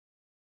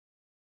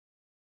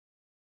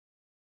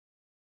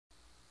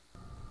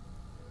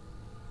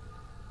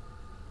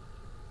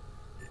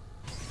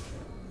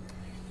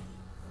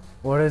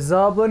What is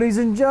up, ladies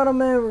and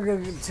gentlemen? We're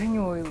gonna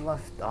continue where we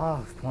left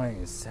off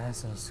playing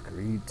Assassin's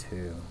Creed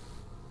 2.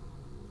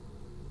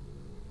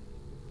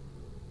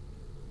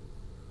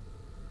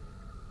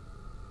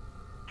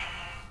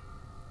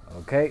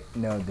 Okay,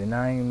 no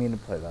denying me to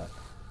play that.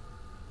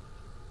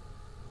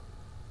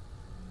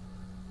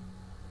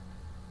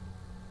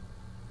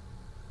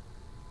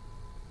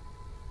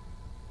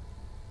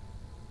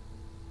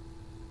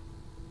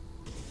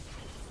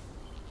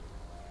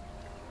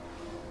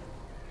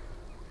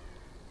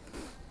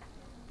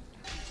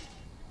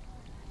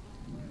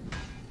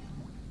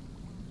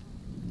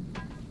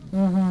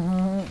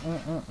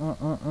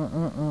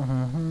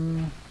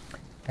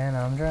 And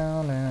I'm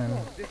drowning.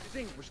 Oh,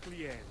 distinguished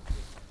client.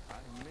 I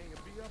may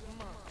be of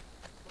mine,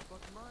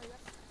 but my...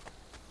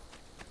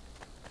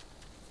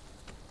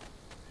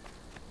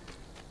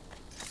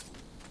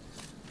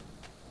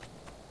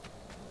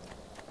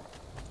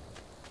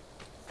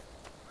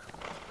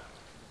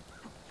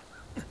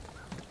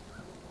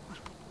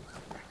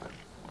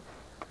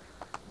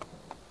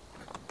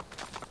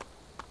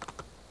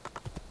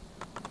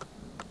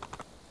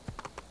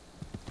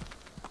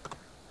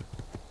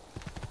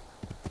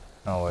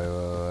 Oh,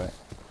 wait.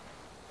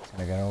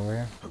 Can I get over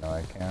here? No,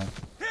 I can't.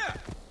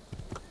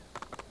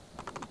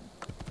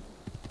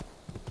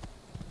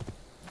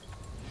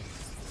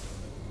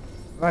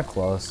 Am I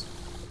close?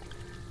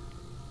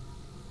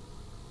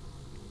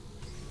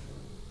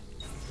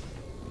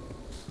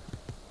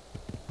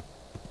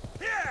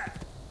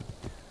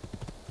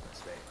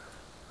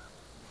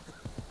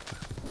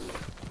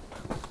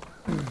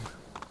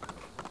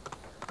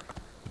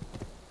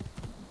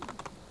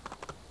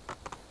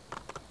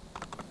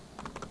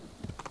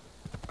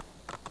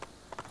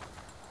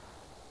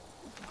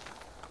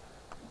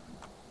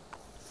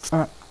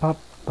 Pop,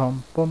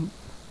 bum, bum.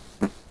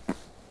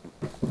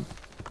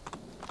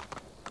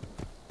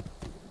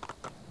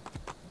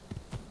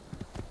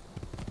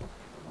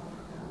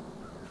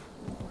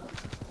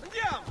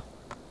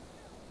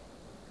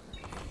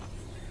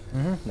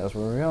 That's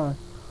where we're going.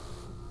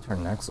 To our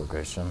next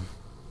location.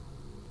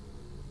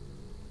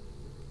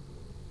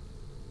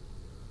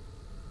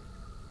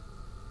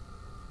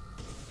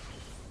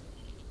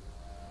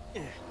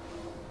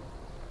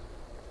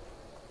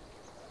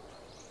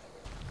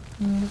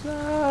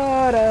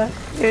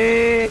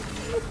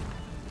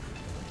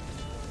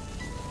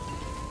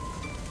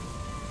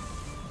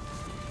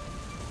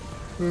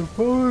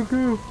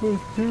 Republican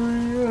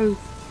Mysterious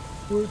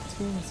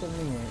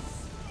 1478.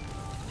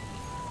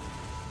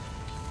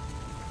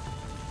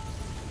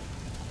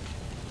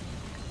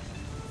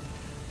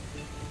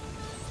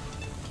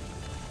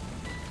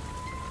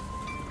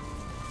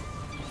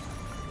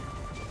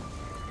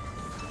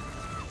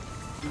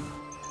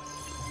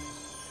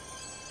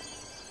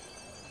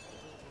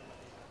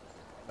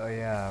 Oh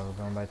yeah, we're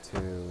going back to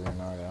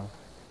Leonardo.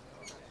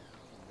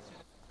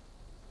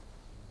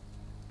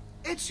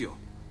 Ezio,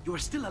 you are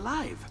still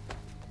alive.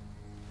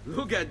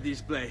 Look at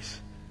this place.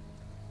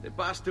 The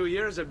past 2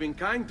 years have been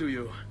kind to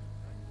you.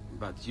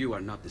 But you are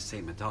not the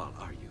same at all,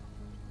 are you?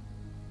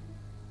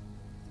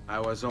 I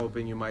was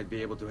hoping you might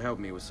be able to help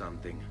me with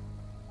something.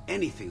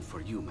 Anything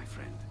for you, my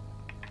friend.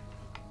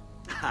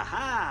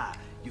 Haha!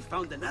 You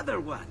found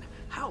another one!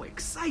 How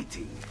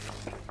exciting!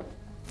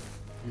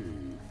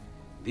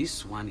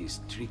 This one is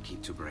tricky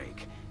to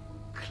break.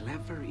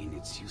 Clever in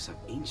its use of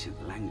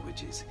ancient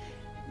languages.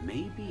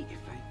 Maybe if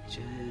I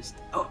just...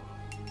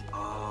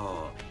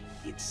 Oh!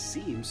 It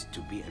seems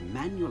to be a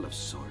manual of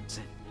sorts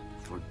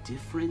for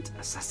different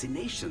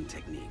assassination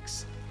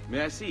techniques.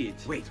 May I see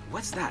it? Wait,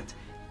 what's that?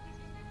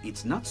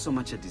 It's not so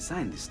much a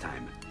design this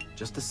time,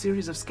 just a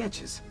series of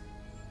sketches.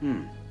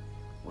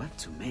 What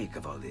to make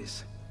of all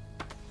this?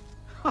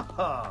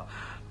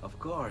 Of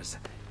course,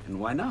 and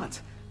why not?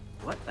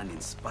 What an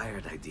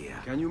inspired idea.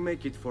 Can you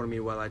make it for me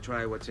while I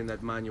try what's in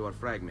that manual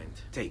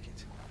fragment? Take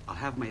it. I'll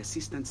have my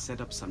assistant set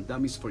up some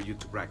dummies for you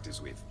to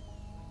practice with.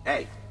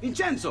 Hey,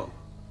 Vincenzo!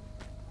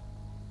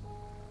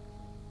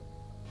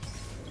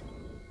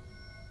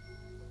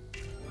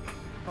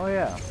 Oh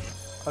yeah.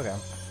 Okay.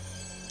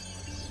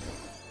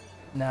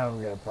 Now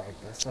we're gonna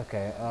practice.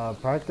 Okay,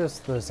 practice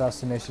the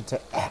assassination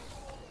techniques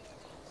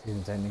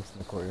in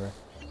the courtyard.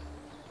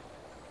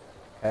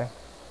 Okay.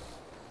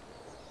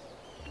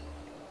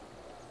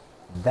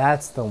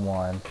 That's the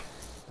one.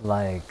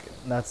 Like,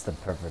 that's the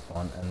perfect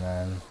one. And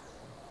then...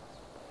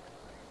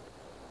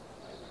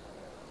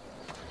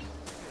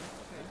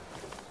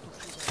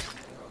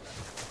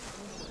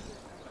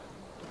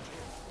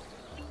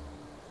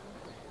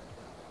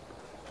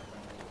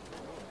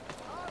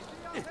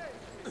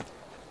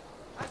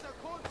 As a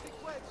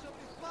consequence of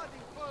the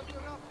flooding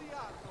further up the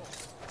Adro,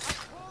 a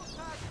toll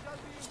tax shall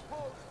be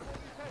imposed for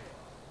repair.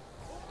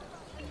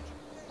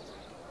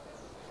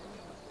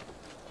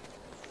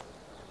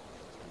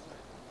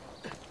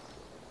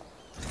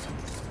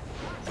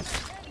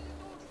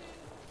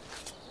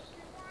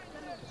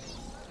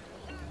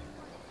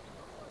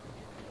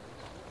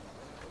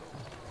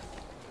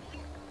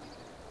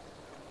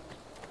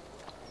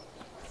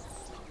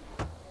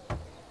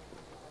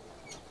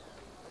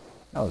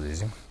 That was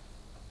easy.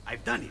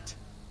 I've done it.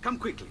 Come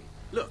quickly.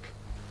 Look.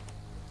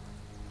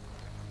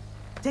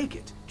 Take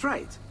it. Try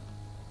it.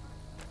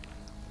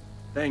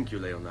 Thank you,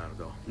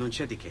 Leonardo. Non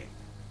c'è di che.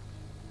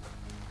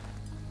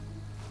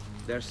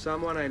 There's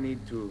someone I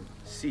need to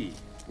see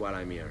while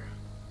I'm here.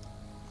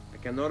 I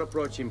cannot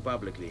approach him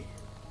publicly.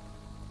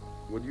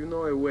 Would you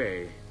know a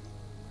way?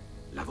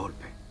 La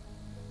volpe.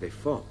 The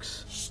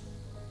fox. Shh.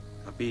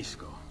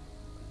 Capisco.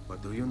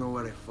 But do you know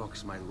where a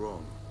fox might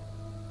roam?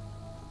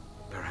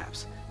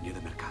 Perhaps near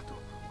the mercato,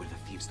 where the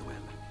thieves dwell.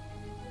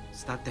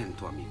 Sta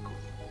attento, amico.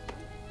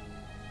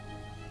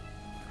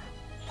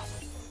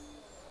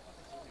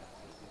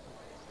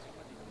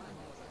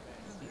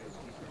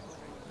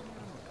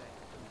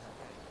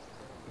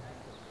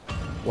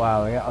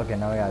 Wow, okay,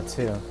 now we got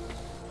two.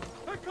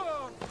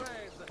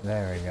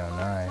 There we go,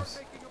 nice.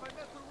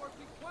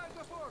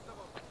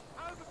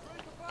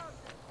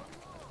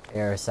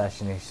 Air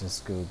assassination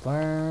school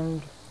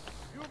learned.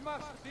 You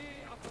must be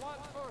at one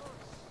first.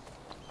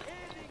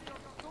 Aiding your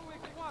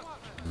doing what?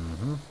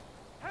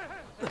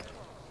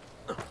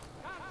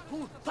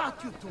 Who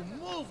taught you to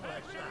move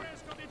like that?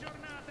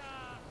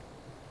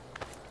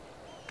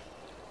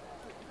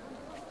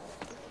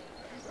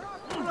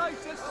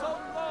 Price is so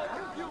low,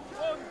 you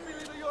won't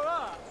believe your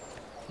eyes.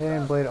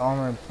 Hidden blade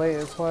armor and plate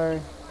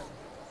acquired.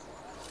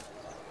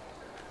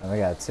 And we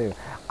got two.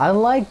 I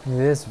like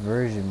this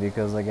version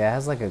because like it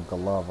has like a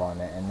glove on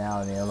it, and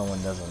now the other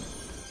one doesn't.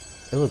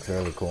 It looks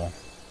really cool.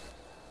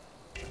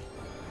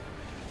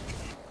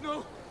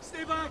 No!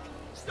 Stay back!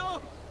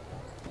 Stop!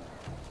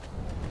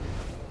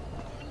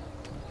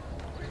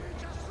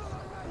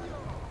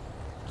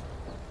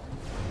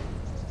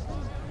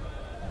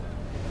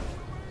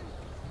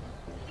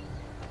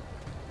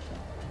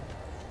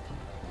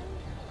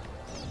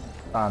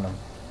 Found him.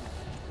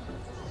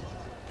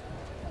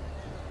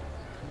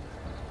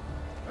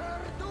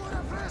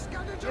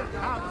 Here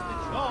comes the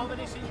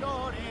giovane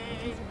signore,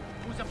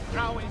 whose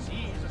prowess is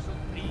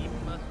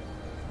supreme.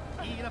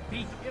 Here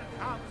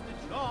comes the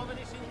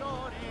giovane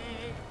signore,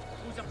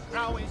 whose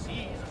prowess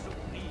is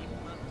supreme.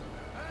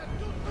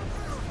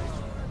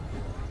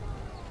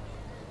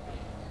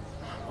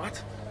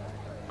 What?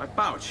 My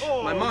pouch.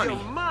 Oh, my money.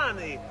 your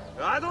money!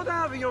 I don't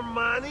have your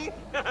money!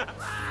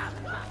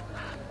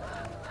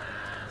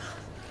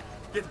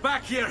 Get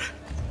back here!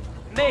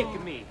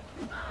 Make me!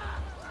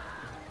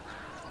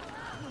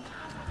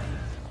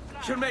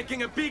 You're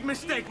making a big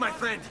mistake, my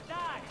friend!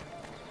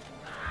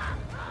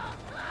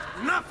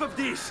 Enough of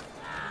this!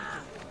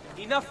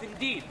 Enough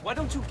indeed. Why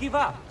don't you give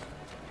up?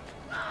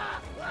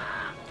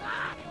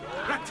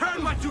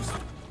 Return what you...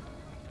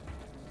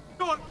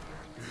 Go on!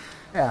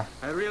 Yeah.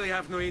 I really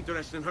have no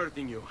interest in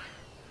hurting you.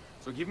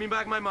 So give me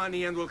back my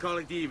money and we'll call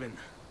it even.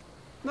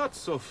 Not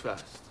so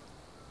fast.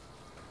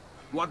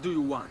 What do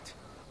you want?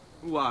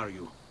 Who are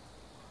you?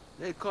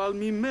 They call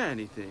me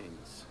many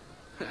things.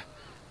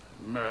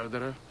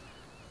 Murderer,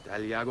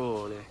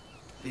 tagliagole,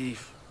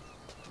 thief.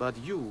 But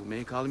you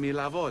may call me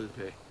La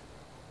Volpe.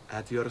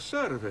 At your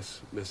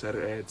service, Messer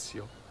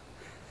Ezio.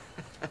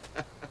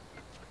 How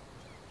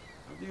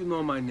do you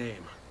know my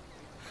name?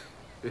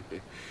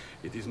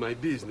 It is my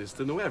business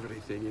to know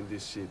everything in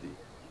this city.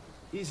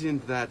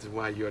 Isn't that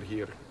why you're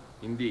here?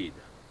 Indeed.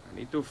 I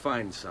need to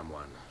find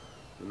someone.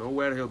 To know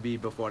where he'll be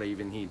before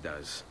even he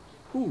does.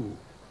 Who?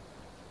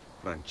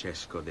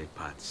 Francesco de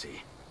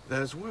Pazzi.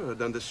 There's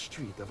word on the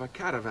street of a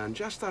caravan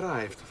just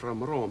arrived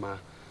from Roma.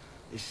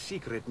 A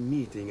secret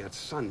meeting at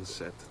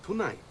sunset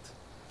tonight.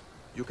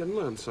 You can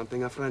learn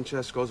something of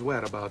Francesco's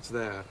whereabouts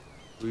there.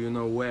 Do you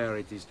know where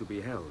it is to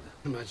be held?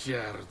 Ma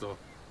certo.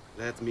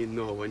 Let me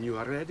know when you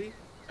are ready,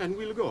 and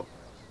we'll go.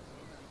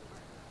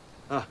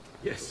 Ah,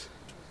 yes.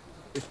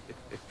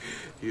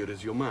 Here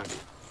is your money.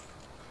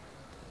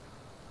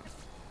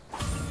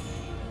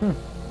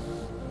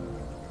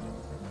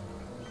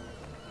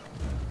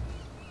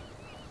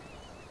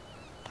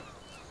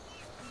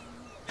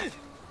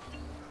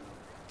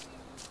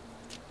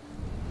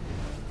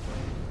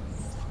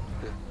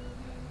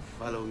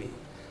 Follow me.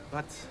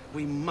 But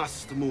we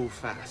must move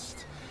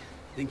fast.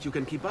 Think you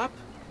can keep up?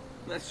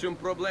 Nessun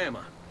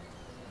problema.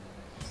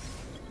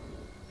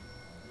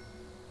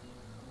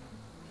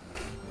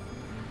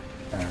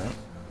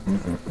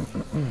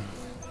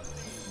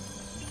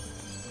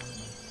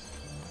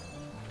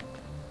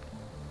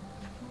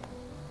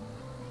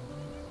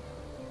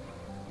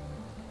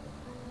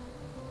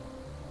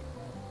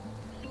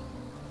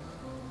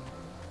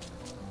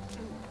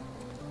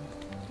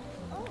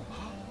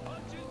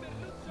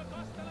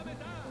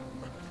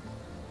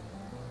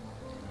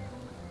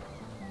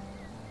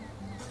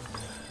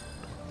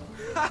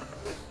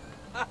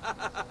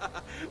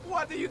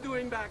 What are you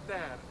doing back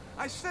there?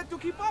 I said to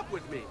keep up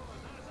with me.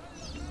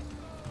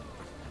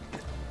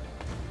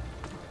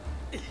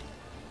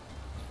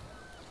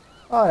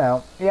 Oh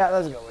no. Yeah,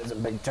 let's go. It's a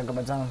big chunk of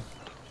my time.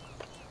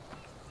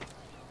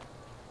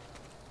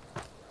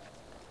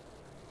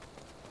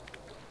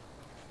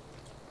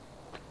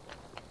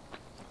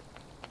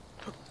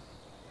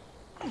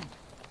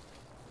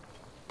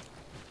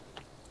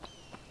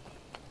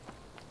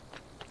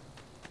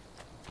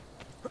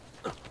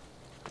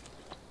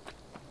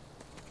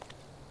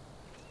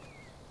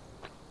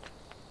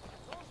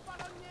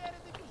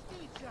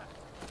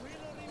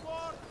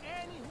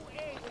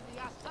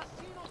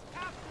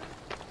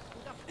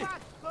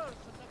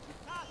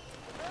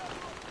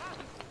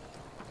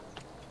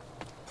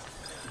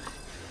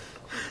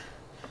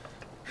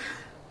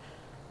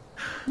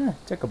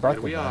 Took a There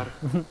birthday. we are.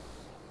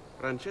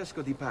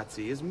 Francesco Di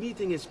Pazzi is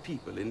meeting his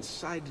people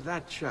inside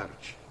that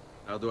church.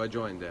 How do I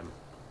join them?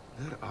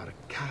 There are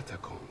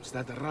catacombs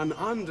that run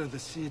under the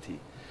city.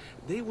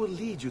 They will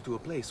lead you to a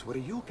place where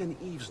you can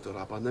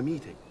eavesdrop on the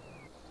meeting.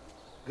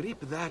 Grip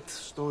that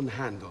stone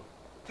handle.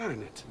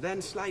 Turn it,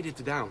 then slide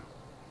it down.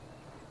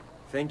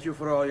 Thank you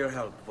for all your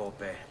help,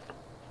 Volpe.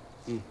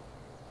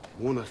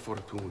 Buona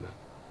fortuna.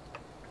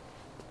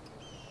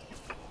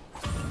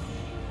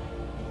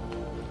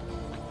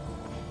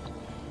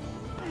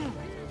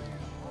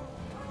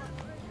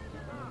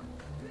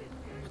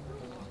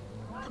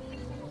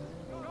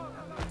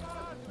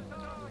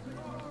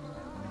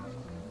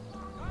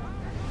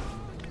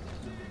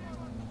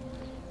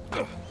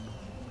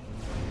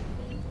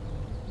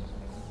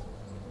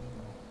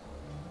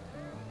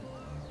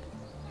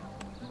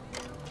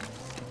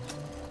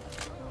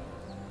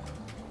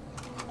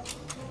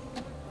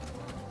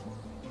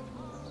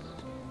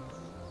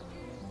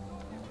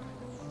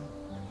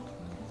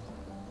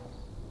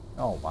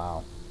 Oh,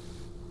 wow.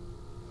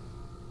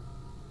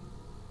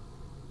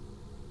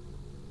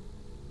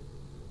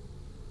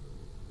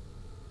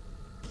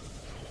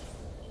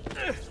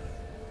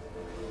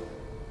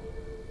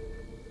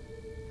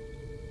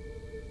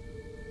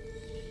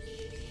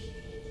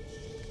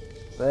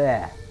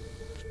 Blech.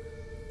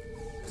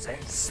 This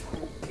ain't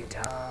spooky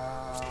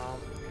time.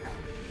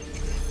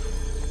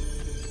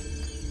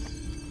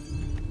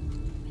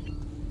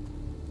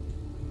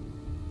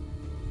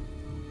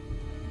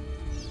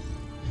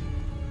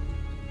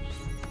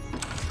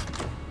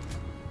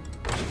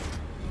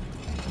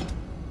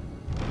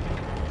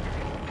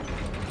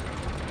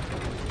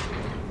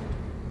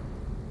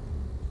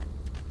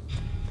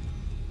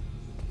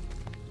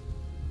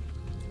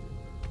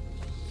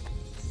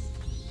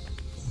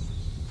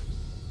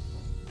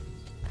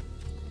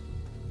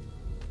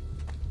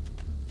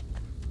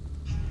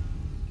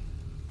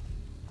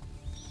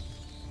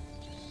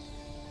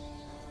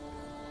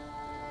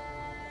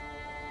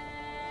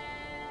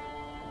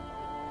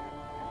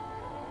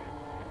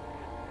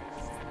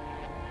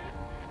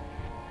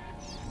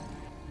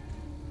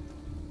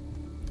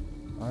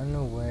 On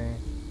the way.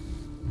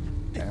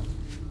 Okay.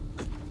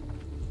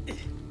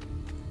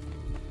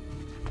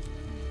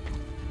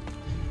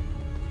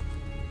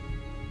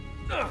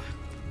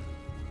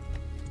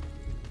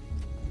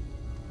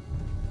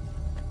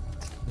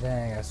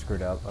 Dang, I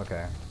screwed up.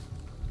 Okay.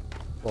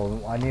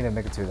 Well, I need to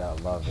make it to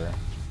that lever.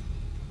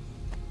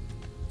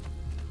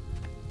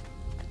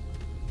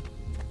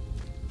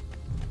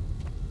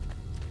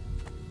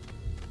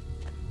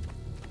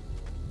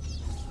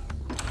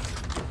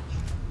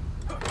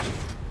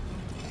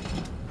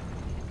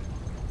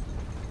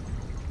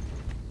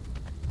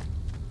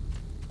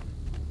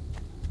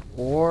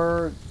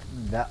 Or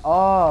that.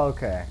 Oh,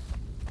 okay.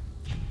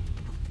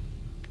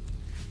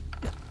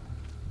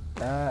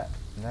 That.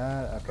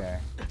 Okay.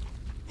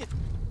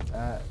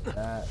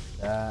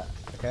 That.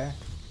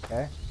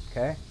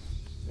 Okay.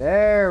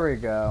 There we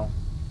go.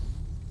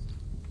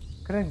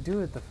 Couldn't do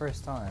it the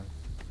first time.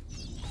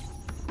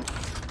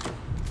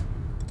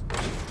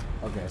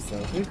 Okay, so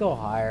if we go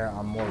higher,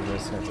 I'm more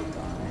risky to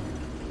die.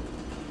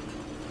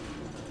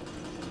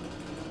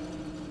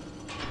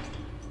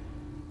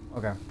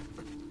 Okay.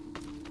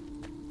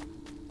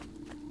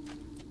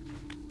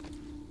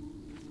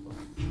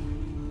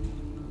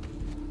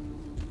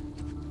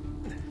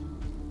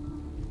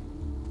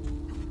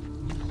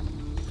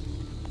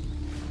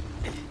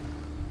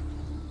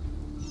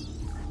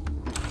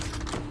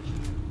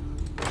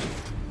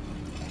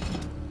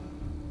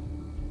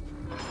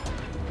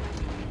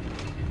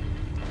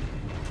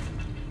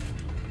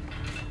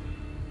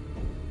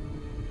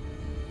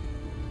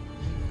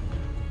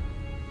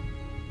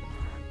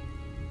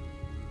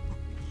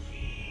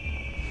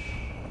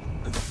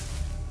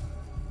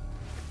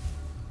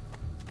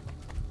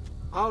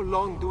 How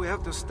long do we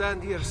have to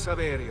stand here,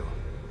 Saverio?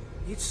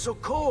 It's so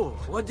cold.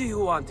 What do you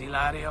want,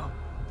 Hilario?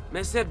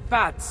 Mr.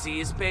 Pazzi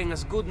is paying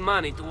us good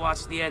money to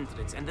watch the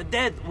entrance, and the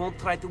dead won't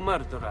try to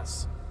murder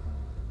us.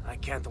 I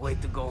can't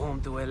wait to go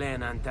home to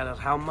Elena and tell her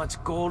how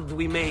much gold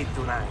we made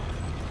tonight.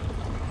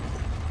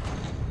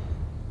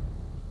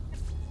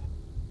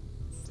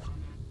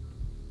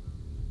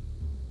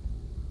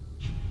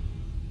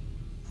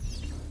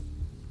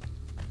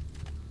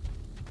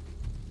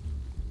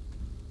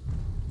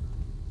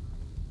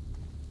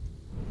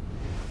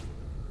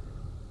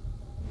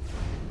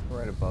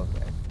 Right above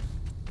me.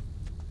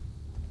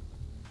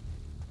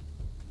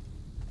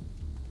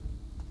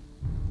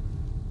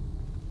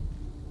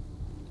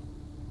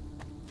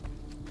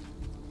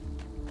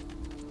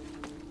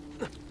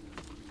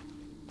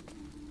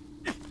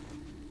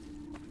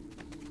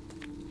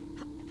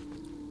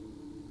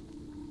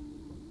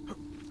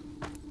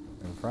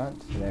 In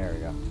front? There we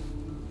go.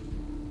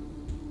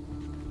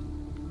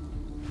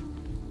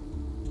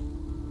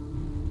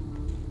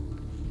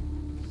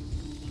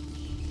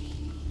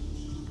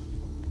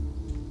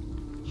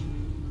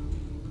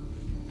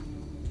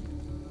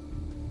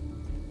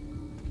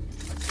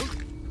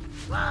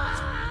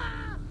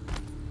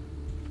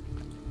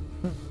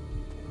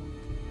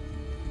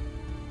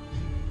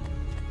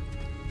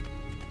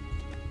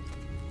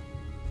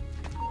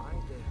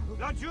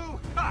 Laggiù!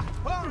 Ah,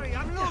 hurry,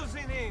 I'm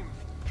losing him!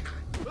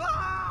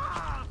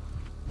 Ah!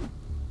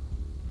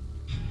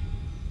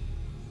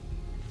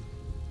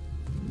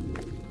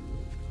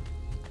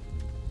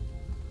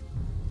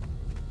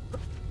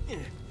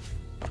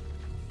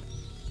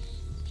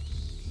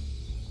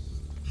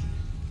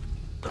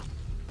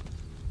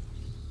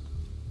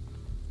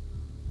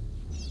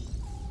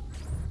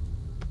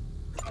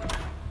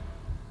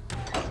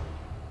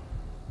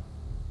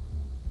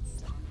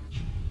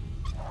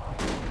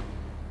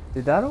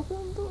 Did that open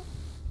the door?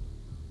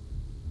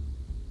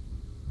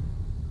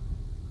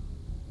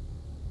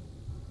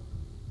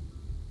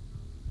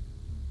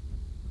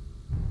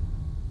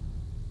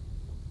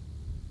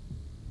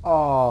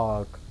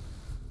 Oh,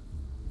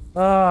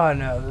 oh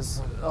no! This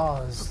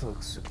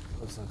looks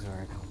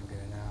very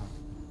complicated now.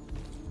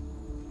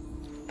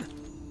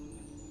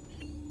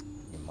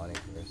 Need money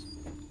first.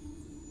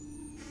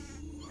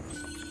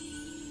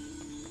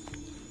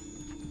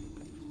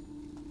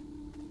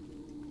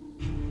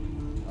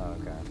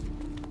 Okay.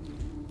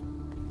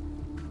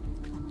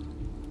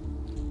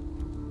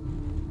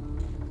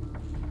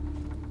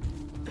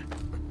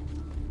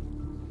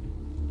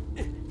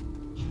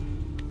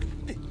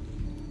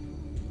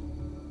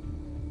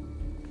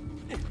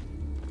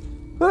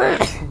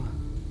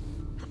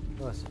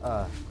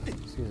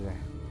 Excuse me.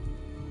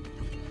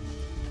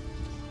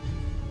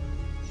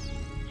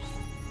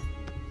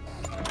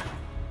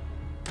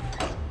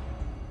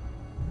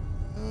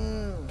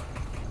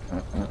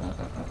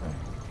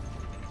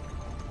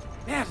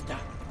 Merda!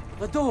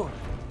 The door!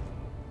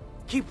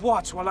 Keep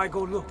watch while I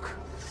go look.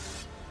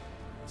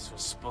 This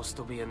was supposed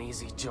to be an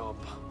easy job.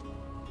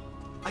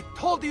 I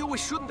told you we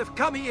shouldn't have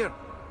come here.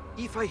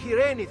 If I hear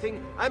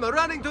anything, I'm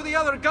running to the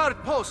other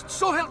guard post,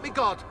 so help me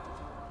God!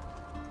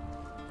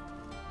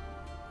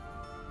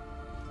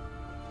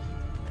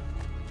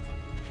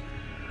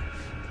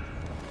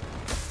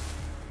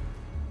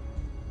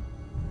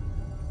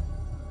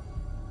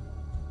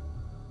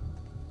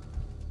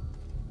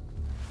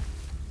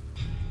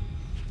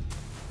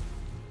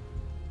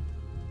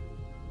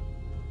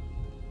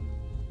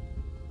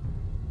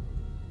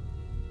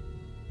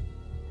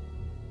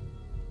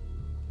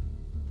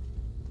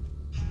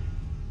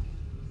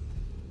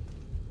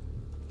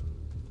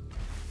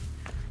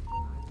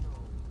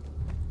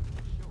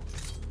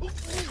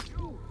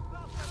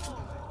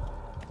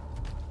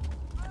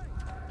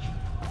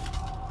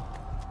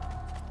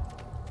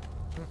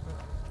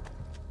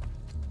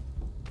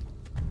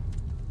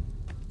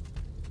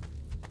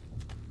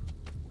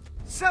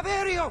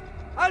 Saverio!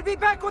 I'll be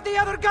back with the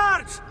other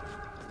guards!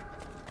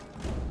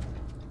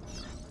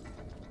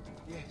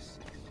 Yes,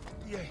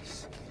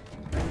 yes.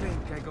 I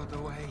think I got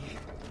away.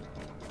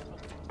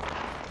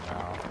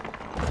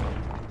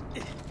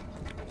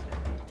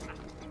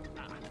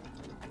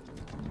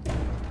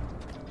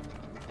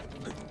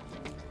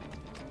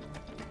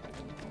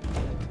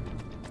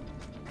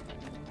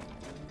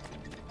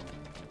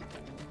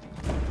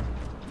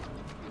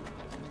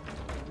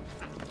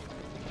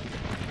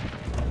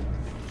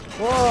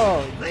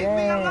 Whoa! Leave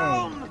me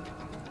alone!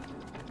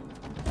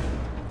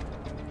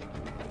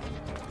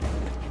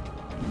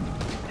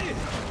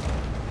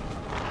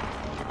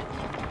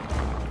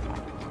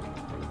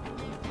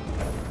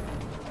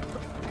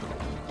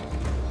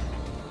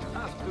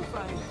 Have to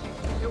find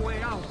a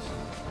way out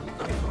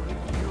before it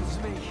kills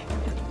me.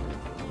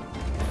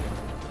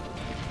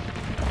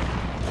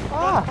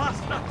 Ah!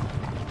 Faster!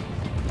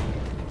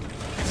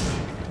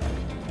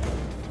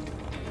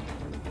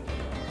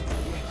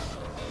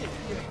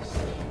 Yes.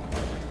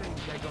 I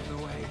think I got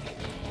away.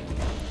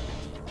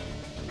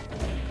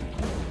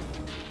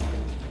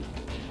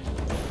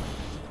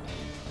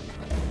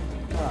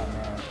 Oh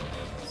man,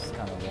 this is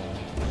kind of long.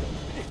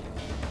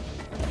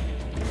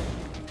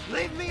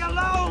 Leave me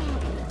alone!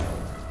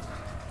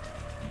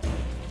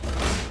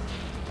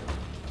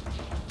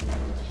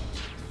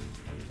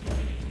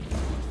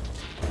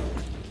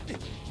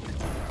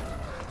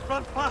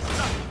 Run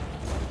faster!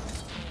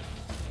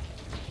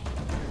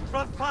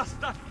 Run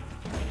faster!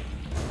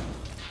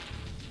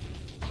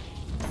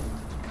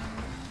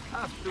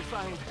 Have to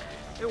find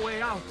a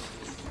way out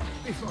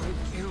before it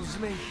kills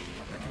me.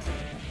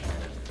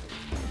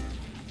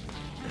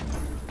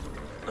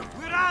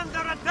 We're under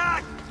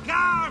attack!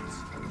 Guards!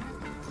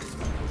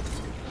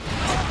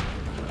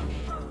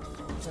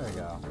 There we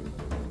go.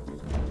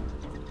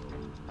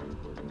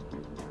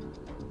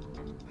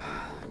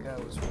 That guy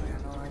was really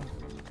annoying.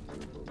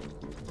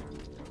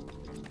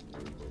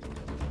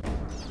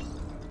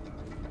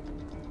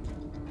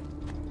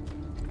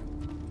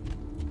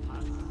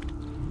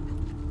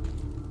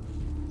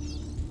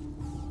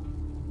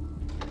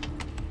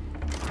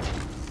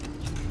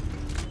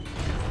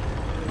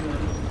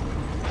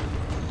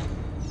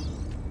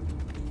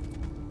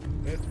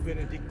 Et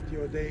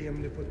benedictio Dei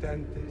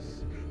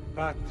omnipotentes,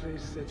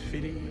 Patris et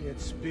Filii et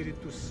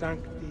Spiritus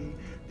Sancti,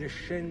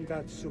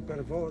 descendat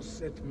super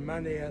vos et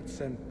maneat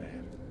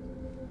semper.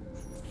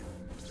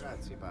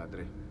 Grazie,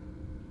 padre.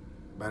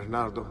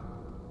 Bernardo?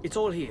 It's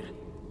all here.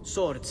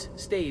 Swords,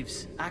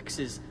 staves,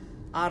 axes,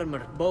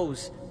 armor,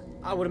 bows.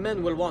 Our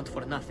men will want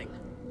for nothing.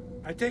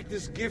 I take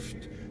this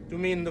gift to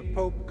mean the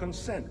Pope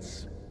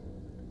consents.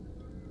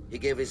 He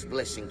gave his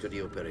blessing to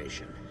the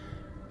operation.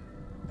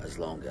 As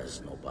long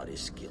as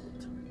nobody's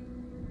killed.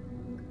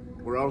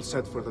 We're all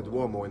set for the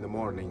Duomo in the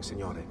morning,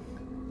 Signore.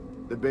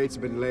 The bait's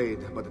been laid,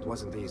 but it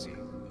wasn't easy.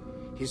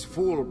 His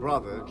fool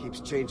brother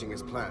keeps changing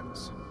his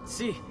plans.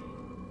 See,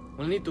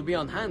 we'll need to be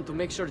on hand to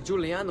make sure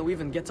Giuliano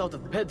even gets out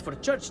of bed for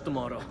church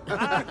tomorrow.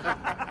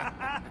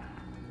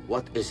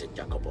 What is it,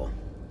 Jacopo?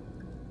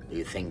 Do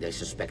you think they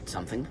suspect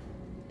something?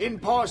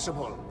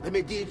 Impossible! The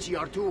Medici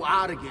are too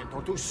arrogant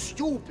or too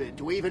stupid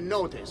to even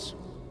notice.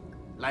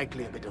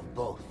 Likely a bit of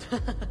both.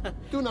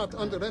 Do not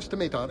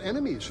underestimate our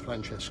enemies,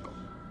 Francesco.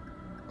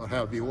 Or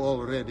have you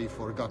already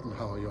forgotten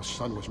how your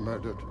son was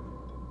murdered?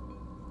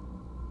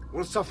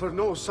 We'll suffer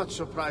no such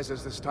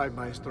surprises this time,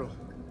 Maestro.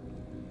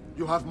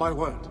 You have my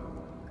word.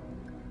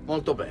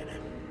 Molto bene.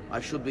 I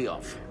should be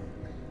off.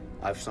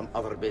 I've some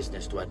other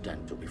business to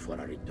attend to before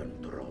I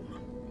return to Rome.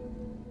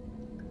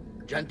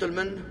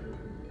 Gentlemen,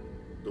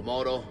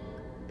 tomorrow,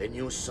 a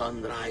new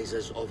sun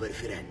rises over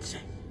Firenze.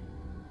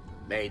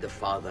 May the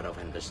Father of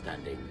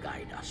Understanding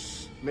guide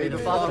us. May the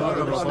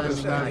Father of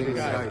Understanding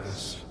guide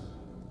us.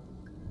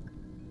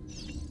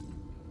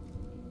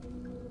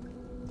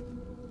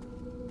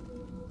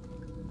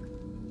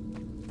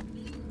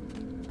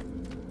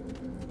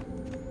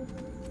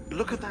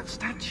 Look at that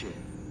statue.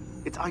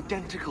 It's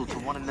identical to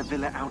one in the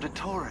Villa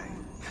Auditore.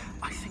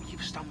 I think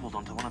you've stumbled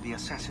onto one of the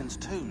assassin's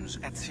tombs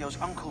Ezio's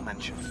uncle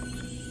mentioned.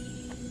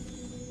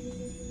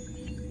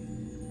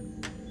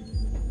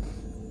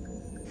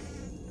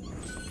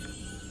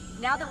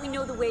 Now that we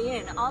know the way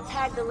in, I'll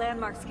tag the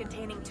landmarks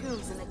containing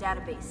tombs in the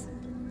database.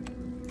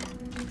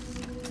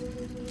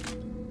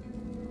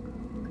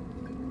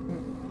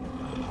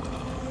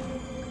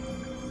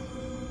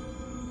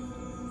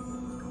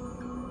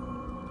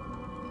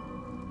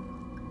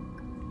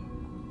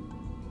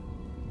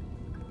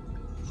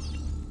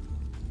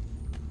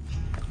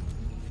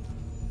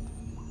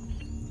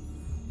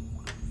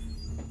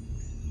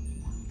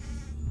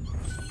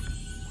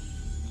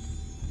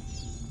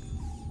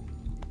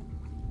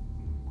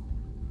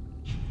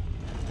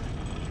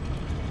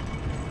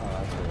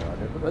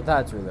 But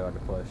that's really hard to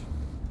push.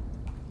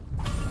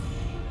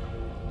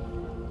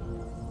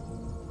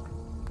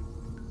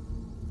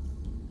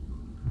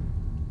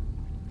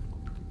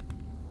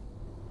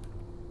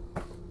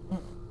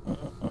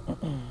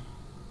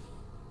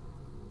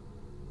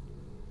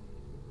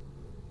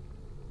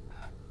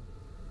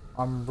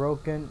 I'm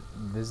broken.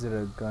 Visit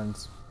a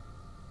guns.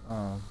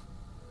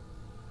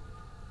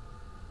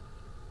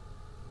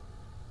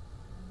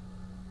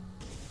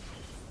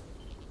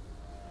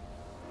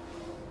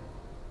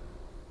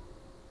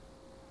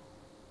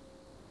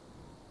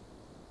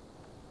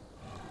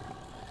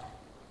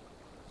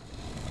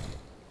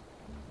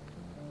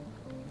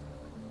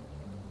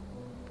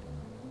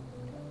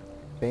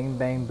 Bang,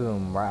 bang,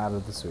 boom, right out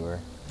of the sewer.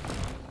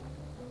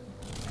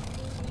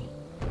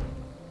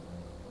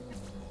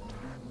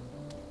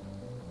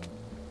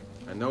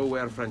 I know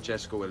where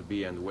Francesco will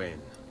be and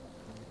when.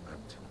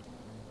 But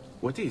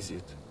What is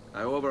it?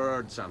 I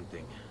overheard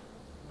something.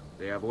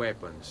 They have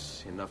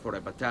weapons, enough for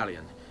a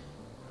battalion.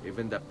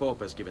 Even the Pope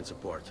has given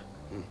support.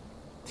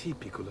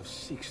 Typical of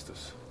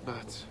Sixtus,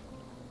 but...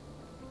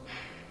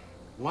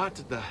 What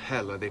the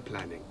hell are they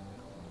planning?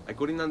 I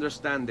couldn't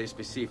understand the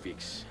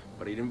specifics,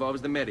 but it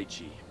involves the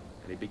Medici,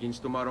 and it begins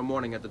tomorrow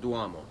morning at the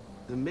Duomo.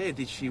 The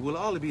Medici will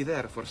all be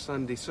there for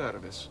Sunday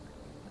service.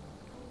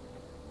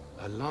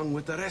 Along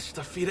with the rest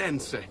of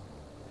Firenze.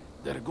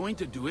 They're going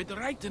to do it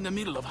right in the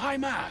middle of High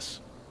Mass.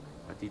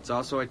 But it's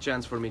also a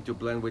chance for me to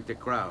blend with the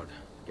crowd,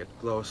 get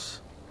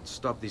close, and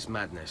stop this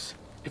madness.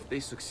 If they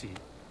succeed,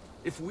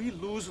 if we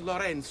lose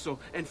Lorenzo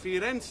and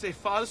Firenze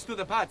falls to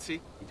the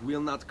Pazzi... It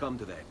will not come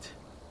to that.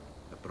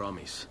 I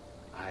promise.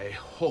 I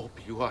hope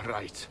you are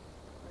right.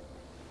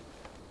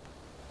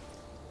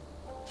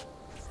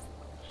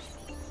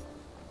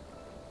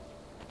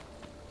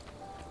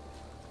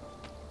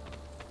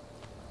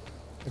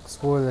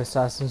 Explore the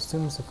assassin's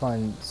tombs to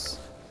find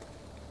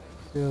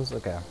seals.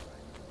 Okay.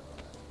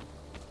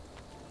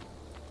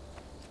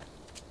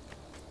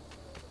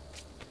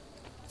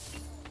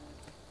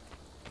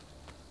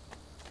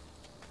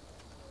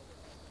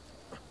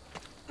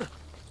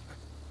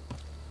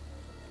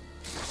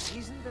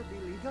 Isn't that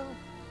illegal?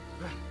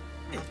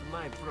 Not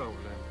my problem.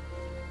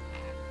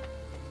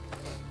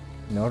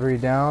 Notary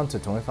down to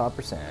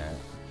 25%.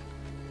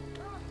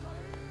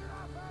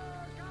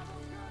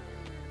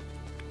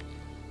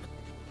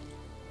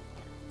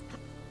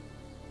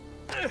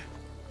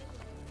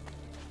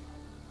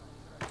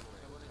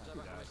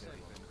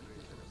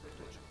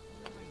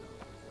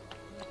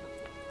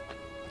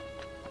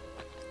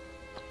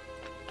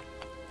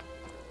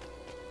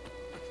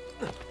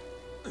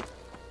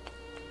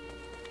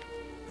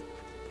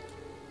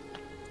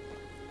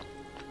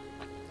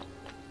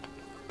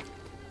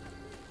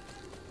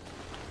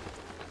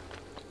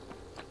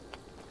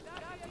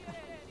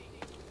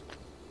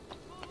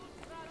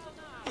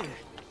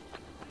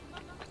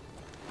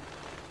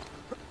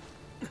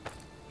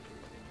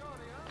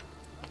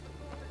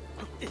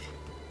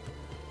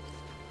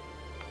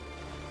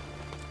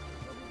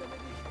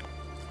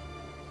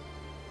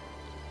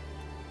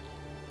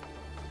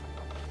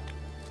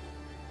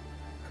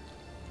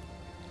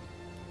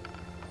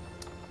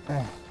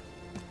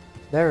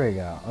 There we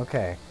go.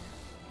 Okay.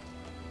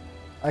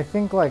 I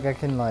think like I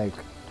can like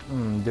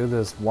do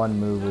this one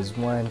move is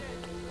when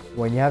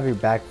you have your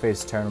back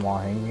face turned while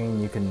hanging,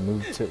 you can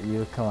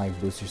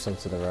like boost yourself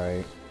to the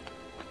right,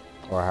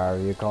 or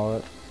however you call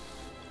it.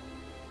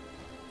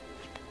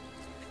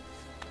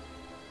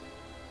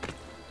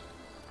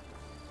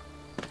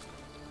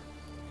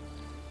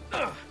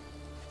 I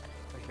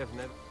have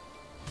never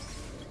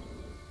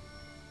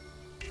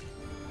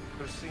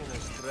seen a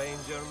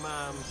stranger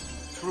man,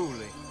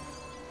 truly.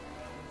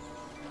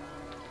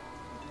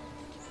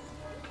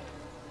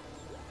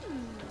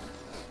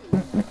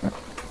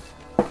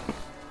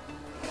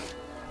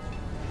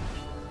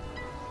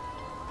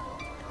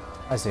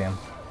 I see him.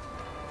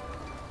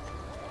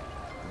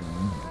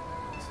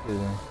 Excuse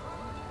me.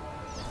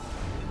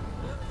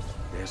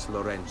 There's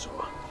Lorenzo,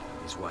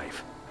 his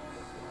wife.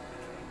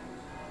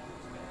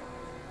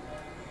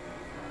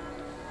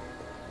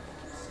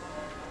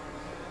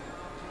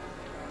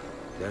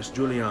 There's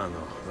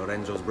Giuliano,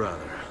 Lorenzo's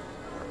brother.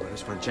 Where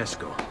is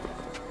Francesco?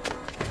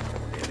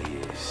 There he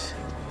is.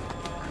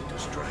 Time to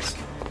strike.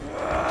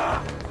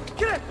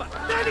 Crepa!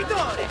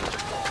 Tenitore!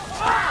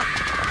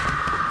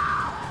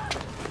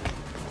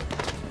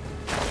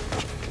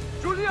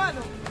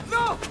 Giuliano!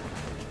 No!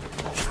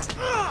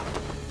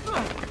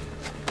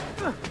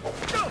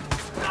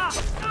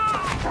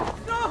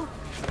 No!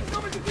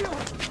 Nome di Dio!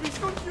 Vi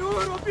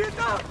scongiuro,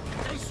 pietà!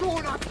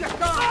 Nessuna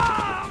pietà!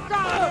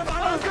 Cade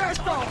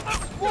maledetto!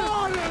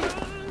 Muori!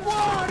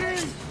 Muori!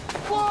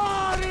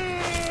 Muori!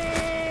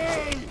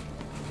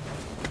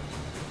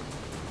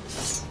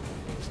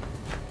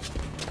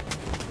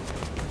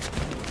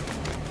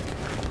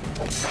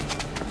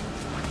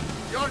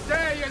 Your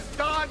day is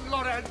done,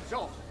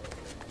 Lorenzo!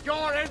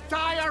 Your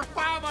entire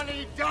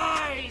family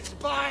dies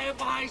by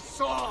my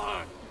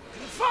sword!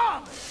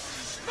 Fuck!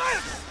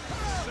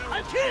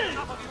 I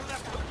killed!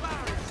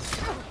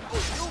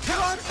 You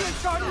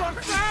conscience on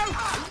yourself!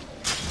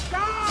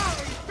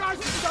 Die!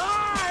 Just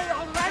die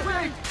already!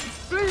 Wait!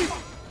 Please!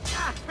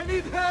 I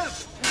need help!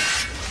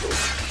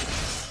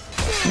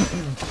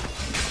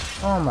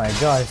 Oh my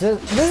gosh,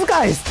 this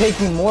guy is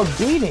taking more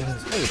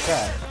beatings. Holy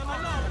crap.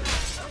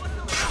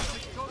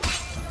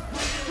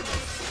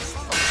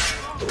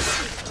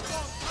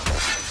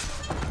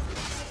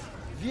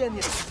 Vieni!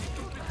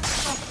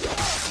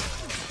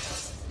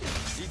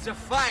 It's a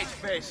fight,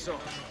 Fesso!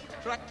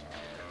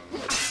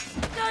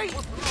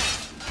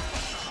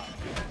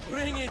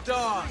 Bring it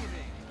on!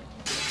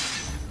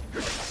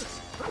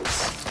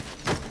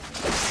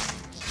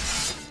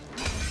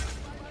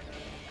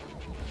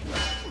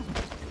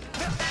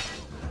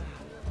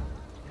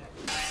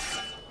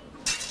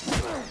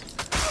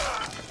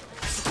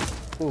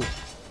 Ooh.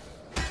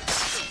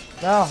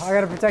 No, I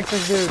gotta protect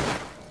this dude.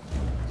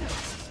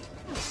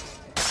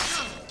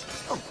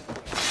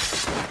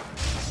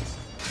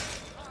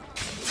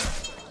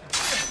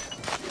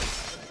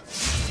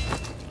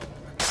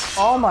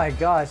 Oh my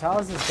gosh, how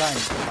is this guy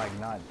like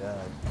not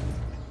dead?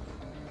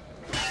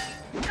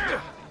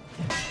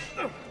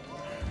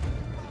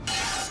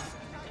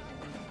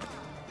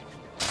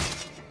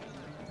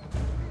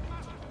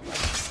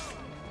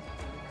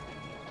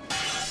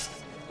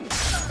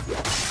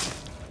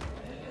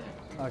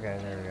 Okay,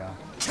 there we go.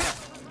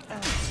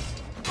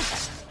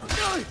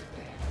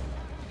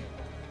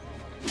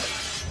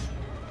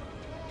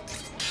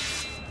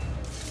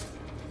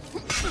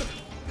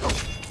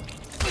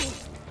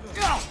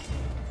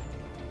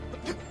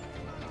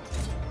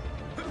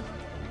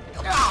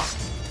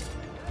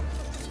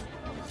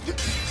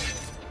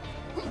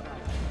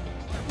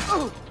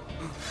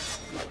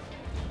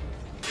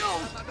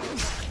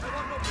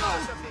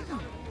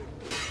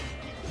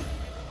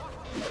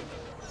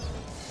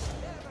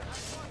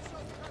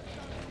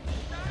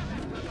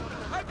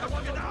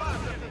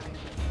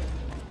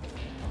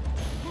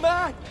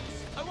 Matt!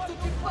 I want to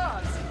get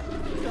fast!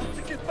 We have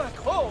to get back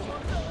home!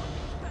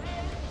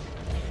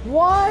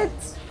 What?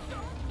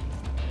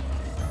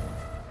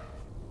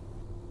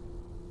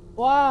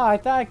 Wow, I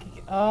thought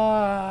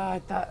I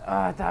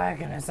thought I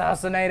can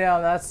assassinate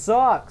him. That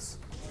sucks.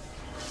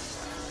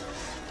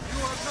 You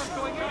are not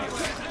going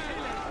anywhere!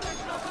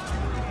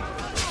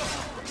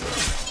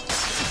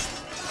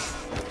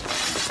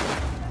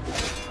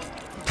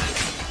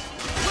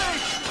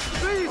 Wait!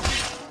 Please!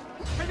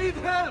 I need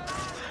help!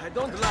 I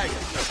don't like it.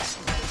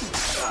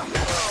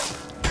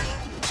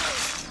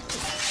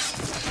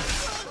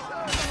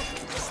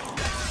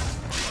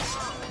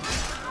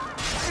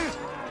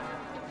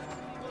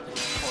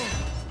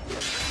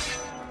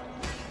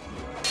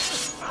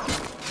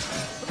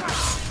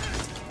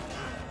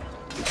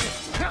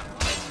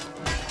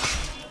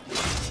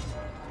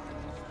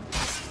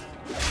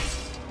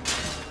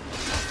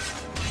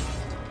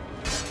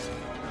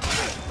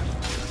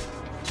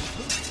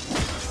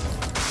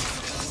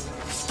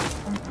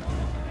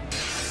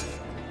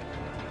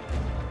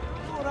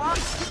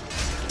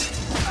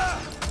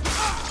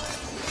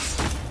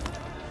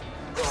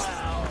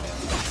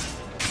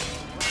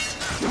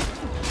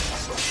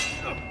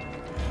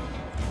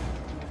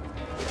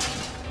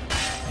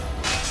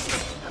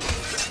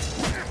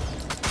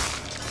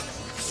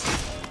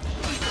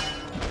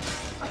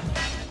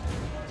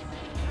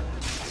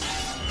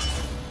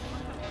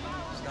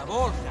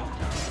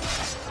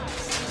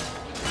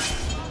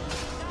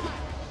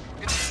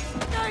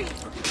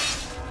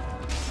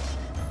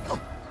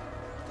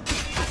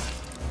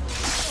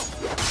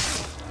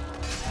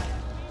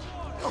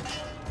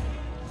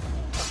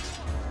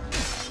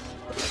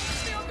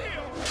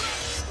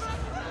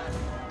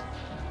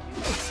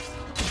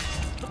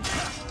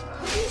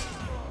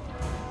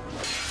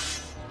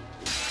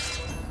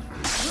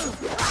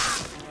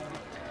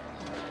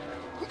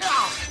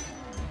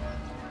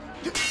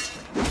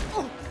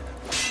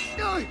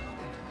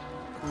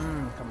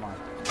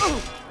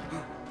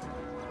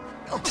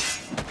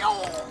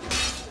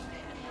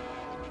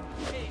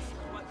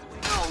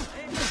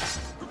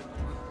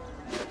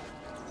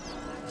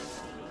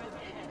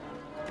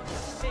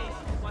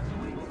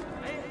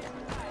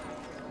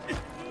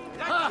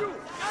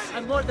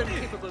 more than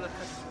capable of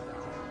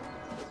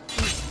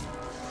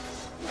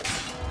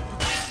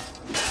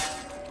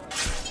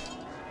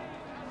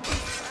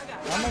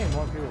How many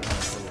more people want to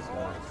play this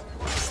match?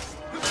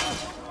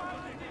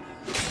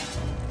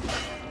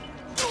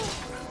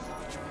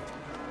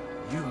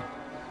 You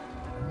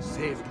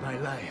saved my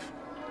life.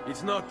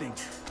 It's nothing.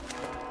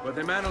 But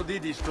the man who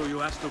did this to you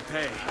has to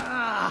pay.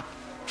 Ah!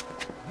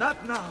 Not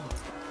now.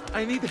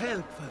 I need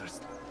help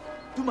first.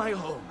 To my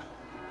home.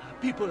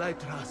 People I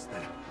trust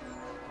there.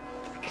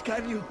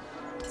 Can you...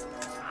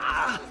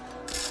 Ah!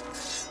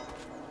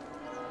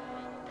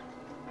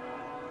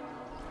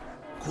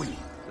 Qui,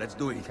 let's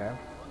do it. Okay.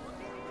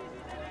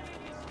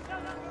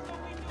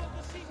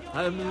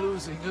 I'm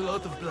losing a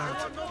lot of blood.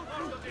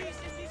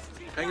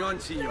 Hang on,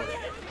 signore.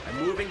 I'm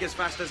moving as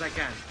fast as I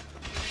can.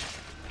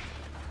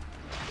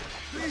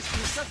 Please,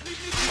 just leave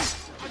me be.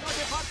 I know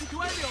the party to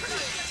any of you.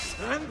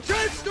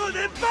 Francesco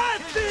the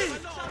Pazzi!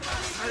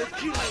 I'll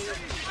kill him.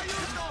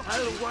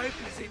 I'll wipe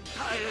his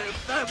entire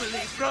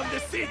family from the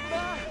city.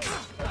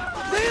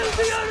 They'll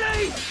be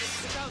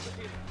erased!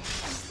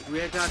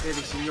 Quietate,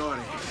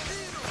 signore.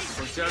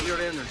 Conserve your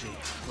energy,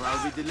 or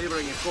I'll be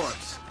delivering a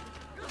corpse.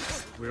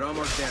 We're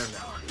almost there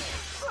now.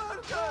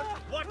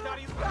 What are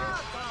you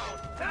about?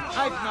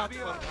 I've not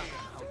forgotten.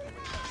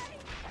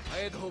 I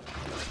had hoped.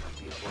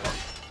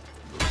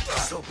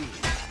 So be it.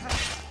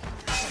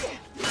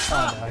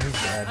 Oh no, he's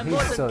dead.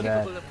 He's so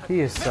dead. He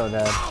is so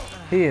dead.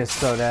 He is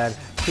so dead.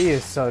 He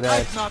is so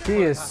dead.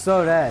 He is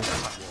so dead.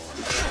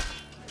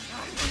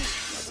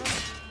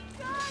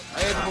 I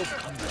had hoped.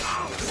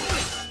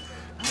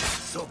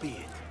 So be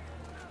it.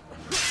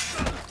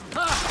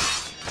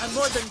 I'm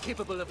more than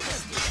capable of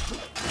help.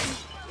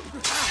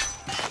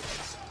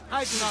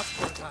 I've not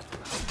forgotten.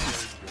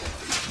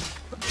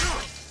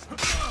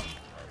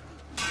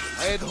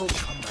 I had hoped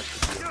combat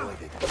could be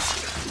avoided.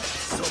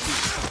 So be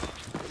it.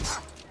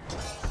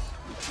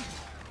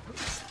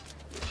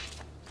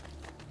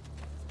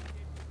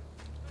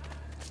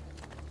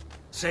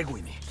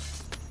 Seguimi.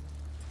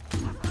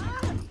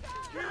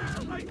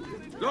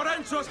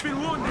 Lorenzo's been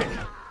wounded.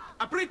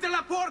 Aprite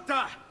la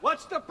porta!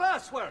 What's the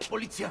password?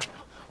 Poliziano,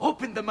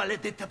 open the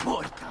maledetta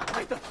porta.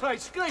 By the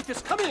Christ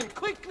greatest, come in,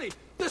 quickly!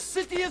 The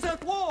city is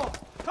at war!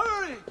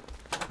 Hurry!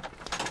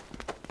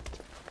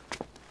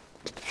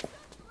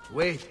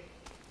 Wait.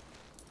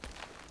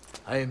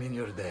 I am in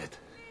your debt.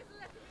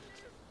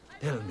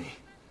 Tell me,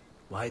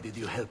 why did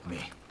you help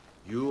me?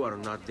 You are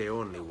not the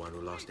only one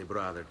who lost a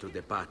brother to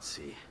the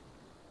Pazzi.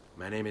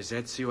 My name is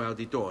Ezio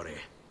Auditore.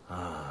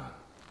 Ah.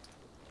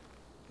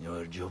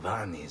 You're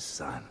Giovanni's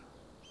son.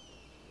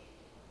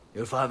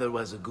 Your father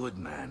was a good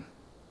man.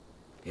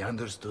 He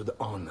understood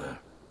honor,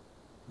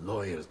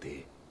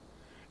 loyalty.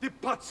 The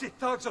Pazzi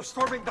thugs are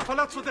storming the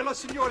Palazzo della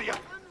Signoria.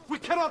 We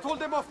cannot hold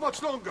them off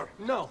much longer.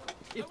 No.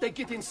 If they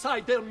get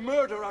inside, they'll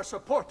murder our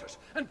supporters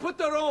and put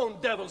their own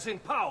devils in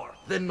power.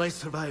 Then my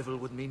survival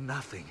would mean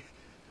nothing.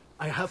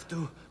 I have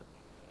to...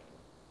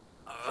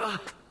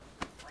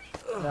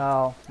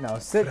 No,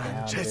 sit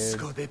down,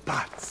 Francesco dude. de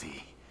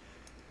Pazzi.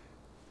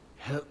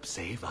 Help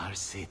save our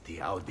city,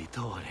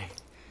 Auditore.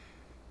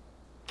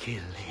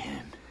 Kill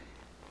him.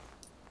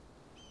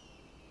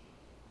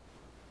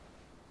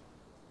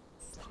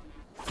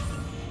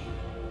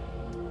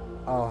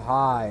 Oh,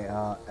 hi,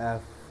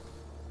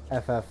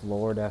 FF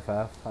Lord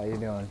FF. How you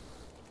doing?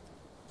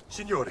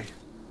 Signore,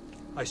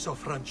 I saw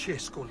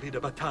Francesco lead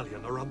a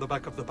battalion around the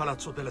back of the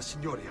Palazzo della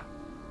Signoria.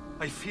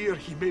 I fear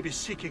he may be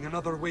seeking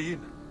another way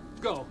in.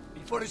 Go,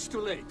 before it's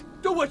too late.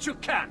 Do what you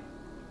can!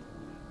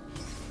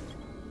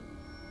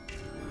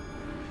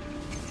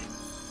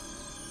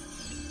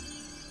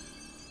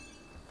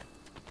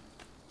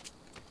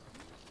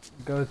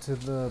 Go to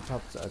the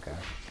pups. Okay.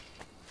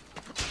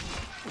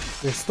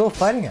 They're still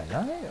fighting at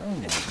night? Oh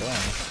my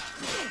gosh.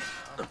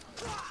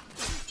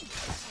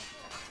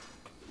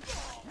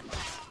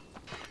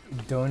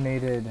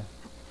 Donated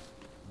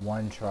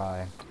one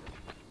try.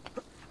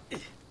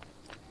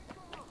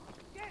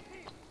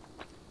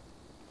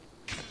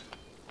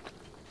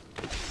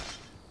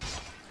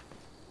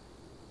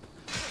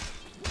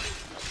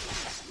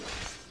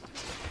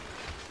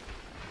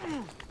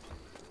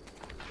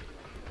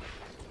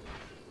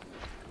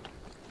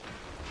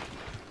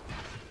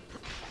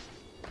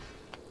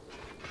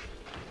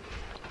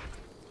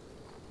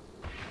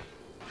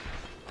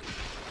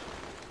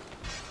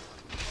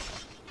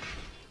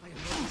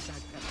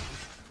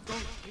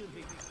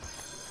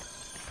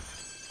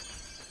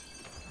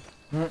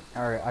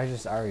 Alright, I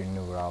already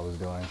knew what I was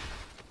doing.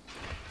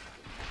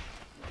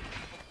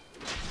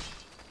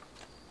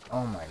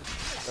 Oh my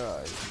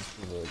gosh, these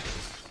people are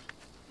just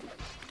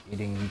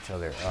eating each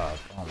other up.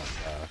 Oh my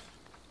gosh.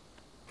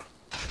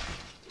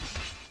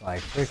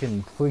 Like,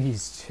 freaking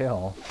please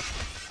chill.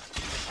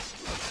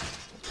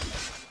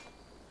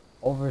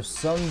 Over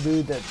some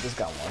dude that just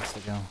got wants to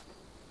go.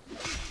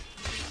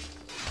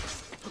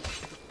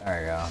 There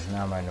you go.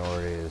 Now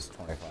minority is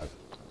 25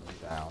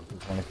 down to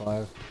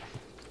 25.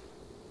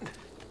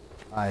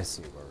 I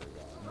see where we're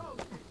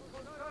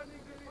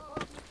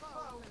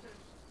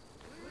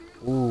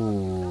going.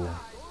 Ooh.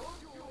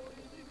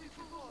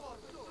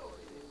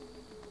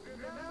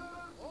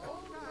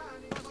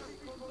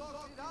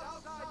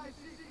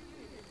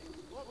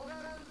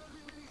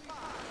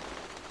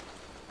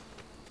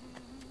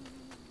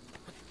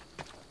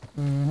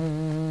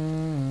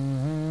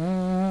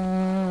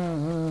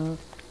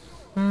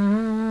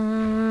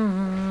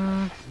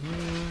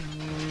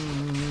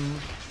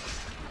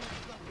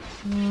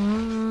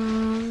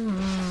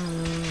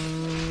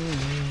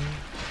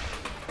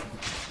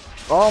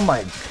 Oh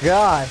my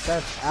gosh,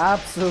 that's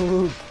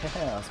absolute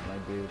chaos, my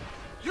dude.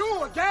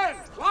 You again!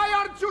 Why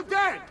aren't you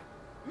dead?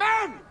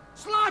 Men!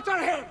 Slaughter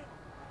him!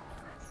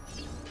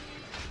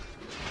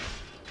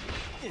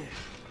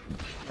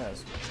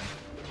 That's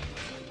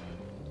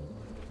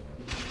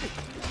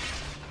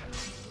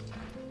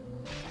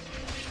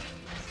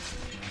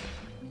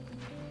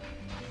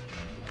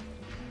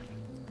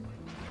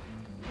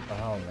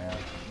oh man.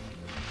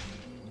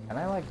 Can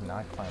I like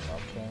not climb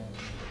up there?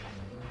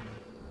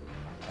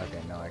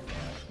 Okay, no I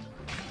can't.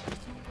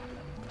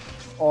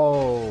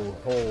 Oh,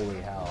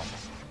 holy hell.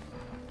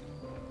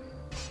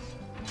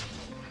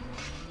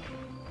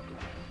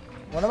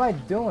 What am I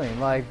doing?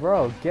 Like,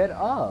 bro, get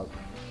up.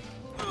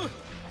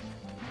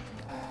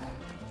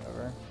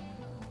 Whatever.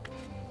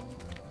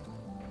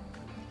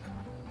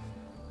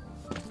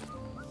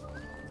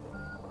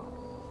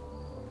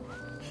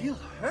 He'll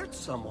hurt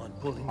someone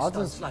pulling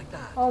stunts like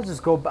that. I'll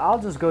just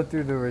go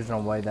through the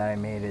original way that I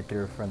made it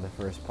through from the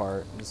first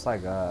part. Just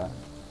like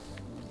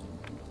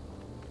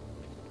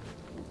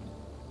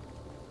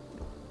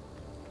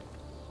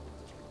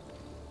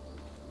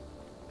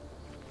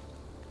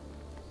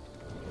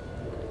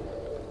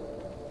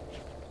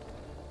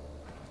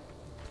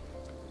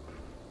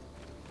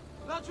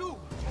Raju!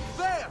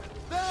 There!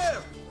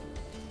 There!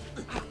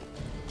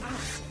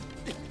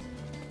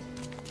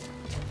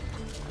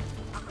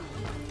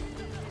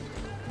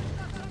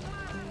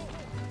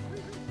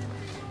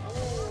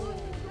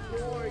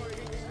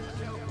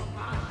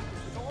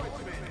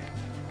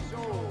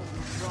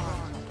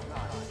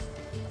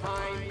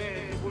 Fine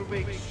men will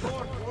make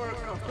short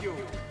work of you.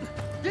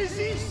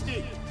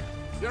 Desisting!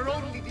 You're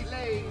only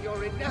delaying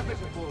your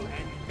inevitable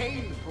and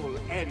painful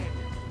end.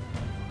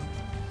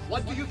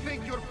 What do you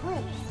think you're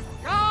proof?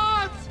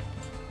 Gods!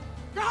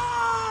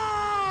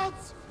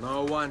 Gods!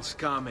 No one's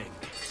coming.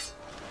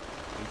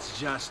 It's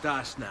just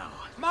us now.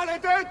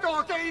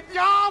 Maledetto che il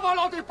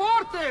diavolo ti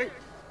porti!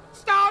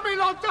 Stammi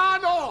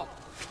lontano!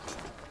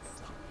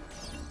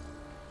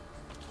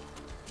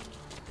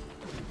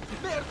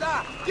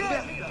 Merda!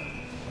 Merda!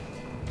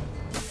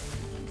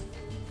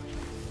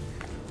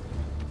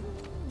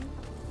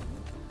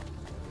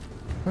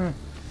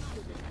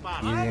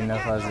 easy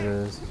enough as it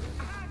is.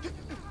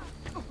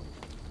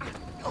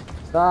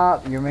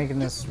 Stop! You're making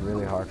this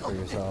really hard for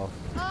yourself.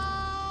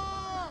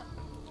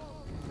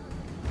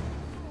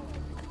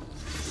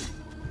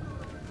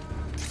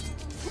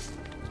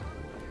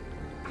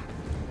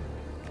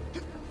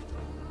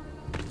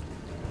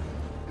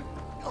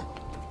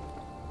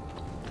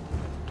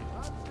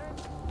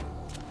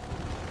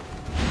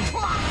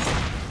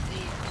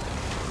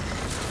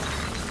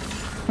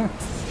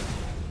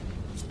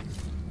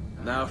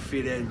 Now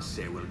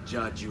Firenze will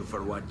judge you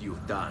for what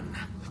you've done.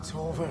 It's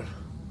over.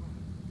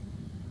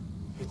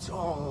 It's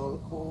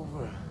all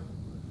over.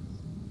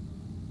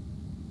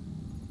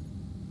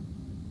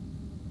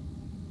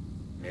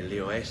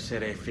 Meglio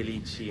essere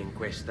felici in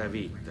questa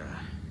vita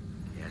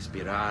e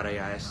aspirare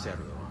a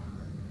esserlo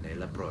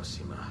nella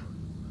prossima.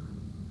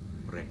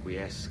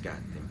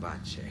 Requiescat in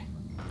pace.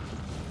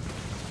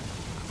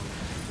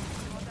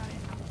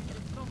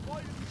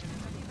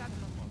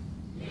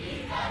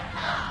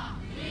 Libertà!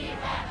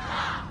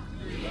 Libertà!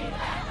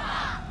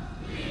 Libertà!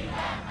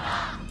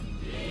 Libertà!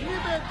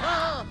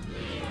 Libertà!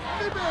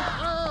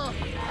 Libertà!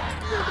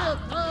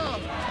 Libertà!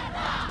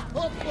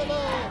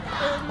 Popolo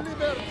e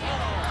libertà!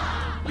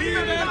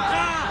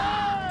 Libertà!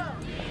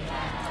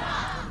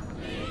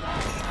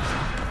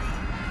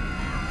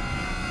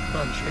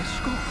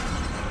 Francesco?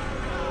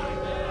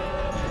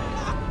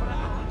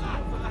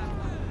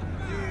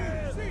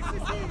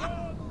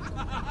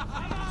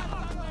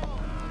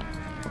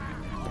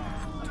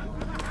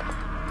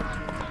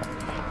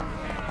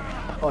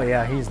 Oh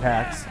yeah, he's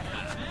next.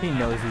 He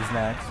knows he's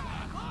next.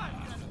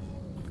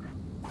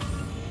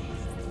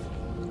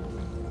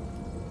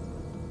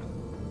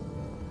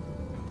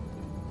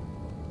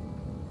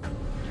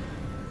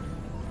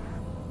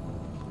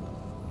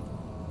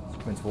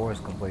 Prince War is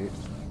complete.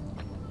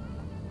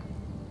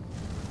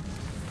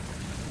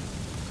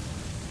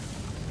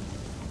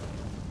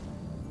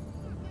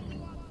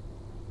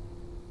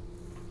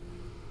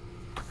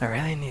 I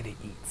really need to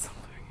eat something.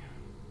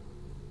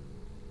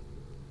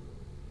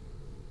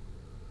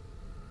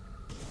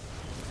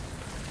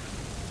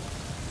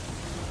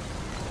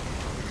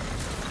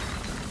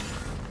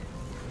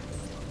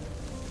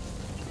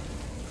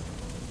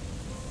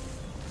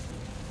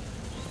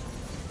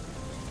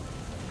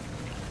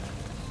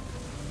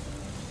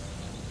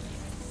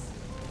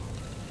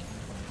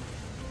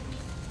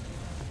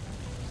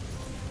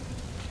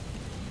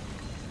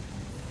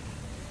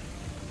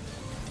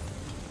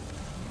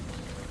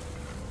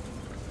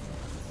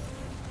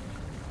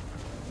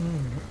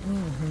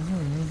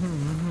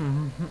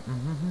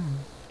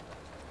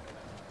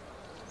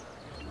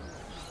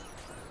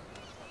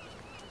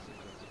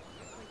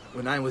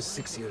 When I was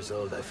 6 years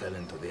old, I fell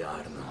into the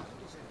Arno.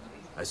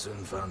 I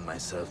soon found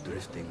myself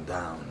drifting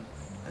down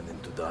and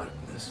into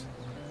darkness.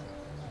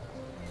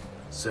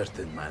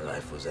 Certain my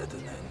life was at an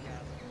end.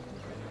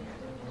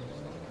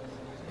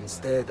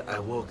 Instead, I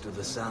woke to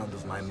the sound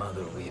of my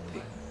mother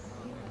weeping.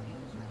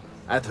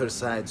 At her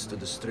side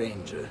stood a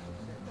stranger,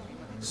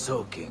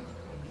 soaking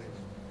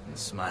and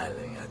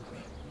smiling at me.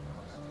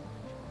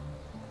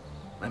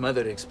 My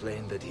mother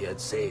explained that he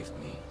had saved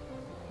me.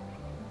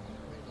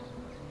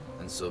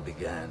 And so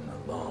began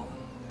a long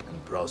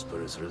and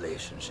prosperous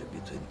relationship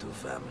between two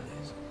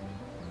families.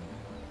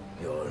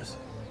 Yours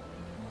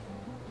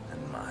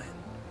and mine.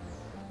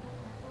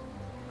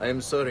 I am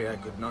sorry I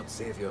could not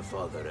save your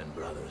father and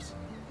brothers.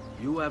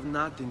 You have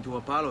nothing to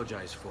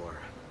apologize for.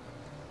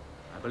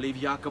 I believe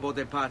Jacopo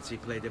de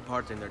Pazzi played a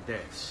part in their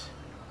deaths.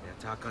 They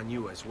attack on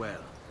you as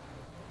well.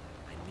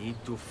 I need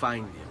to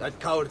find him.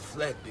 That coward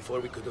fled before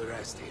we could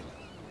arrest him.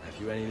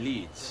 Have you any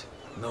leads?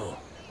 No.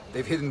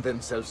 They've hidden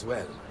themselves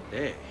well.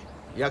 They?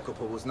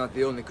 Jacopo was not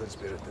the only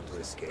conspirator to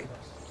escape.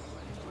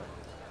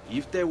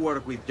 If they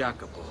work with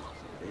Jacopo,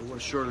 they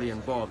were surely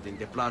involved in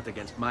the plot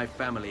against my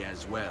family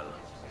as well.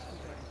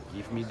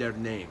 Give me their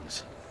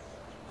names.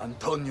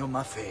 Antonio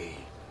Maffei,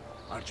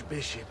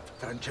 Archbishop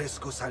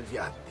Francesco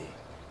Salviati,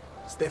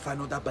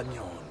 Stefano da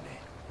Bagnone,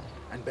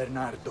 and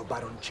Bernardo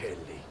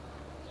Baroncelli.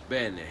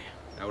 Bene.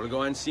 I will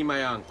go and see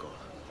my uncle.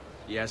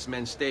 He has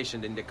men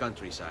stationed in the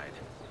countryside.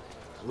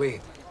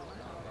 Wait.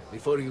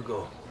 Before you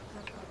go.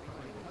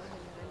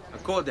 A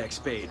codex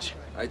page.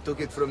 I took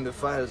it from the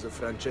files of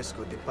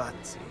Francesco de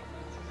Pazzi,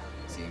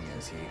 seeing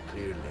as he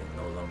clearly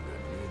no longer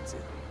needs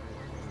it.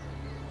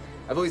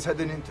 I've always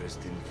had an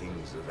interest in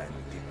things of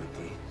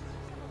antiquity,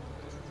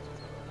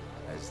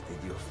 as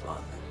did your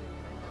father.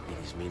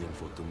 It is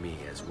meaningful to me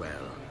as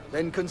well.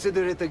 Then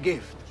consider it a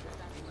gift.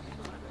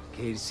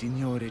 Che il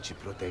Signore ci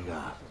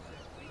protegga.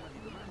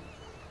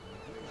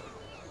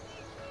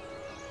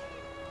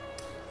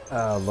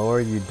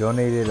 Lord, you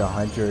donated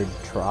 100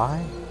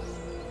 try?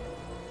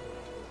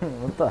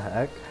 What the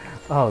heck?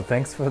 Oh,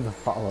 thanks for the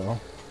follow.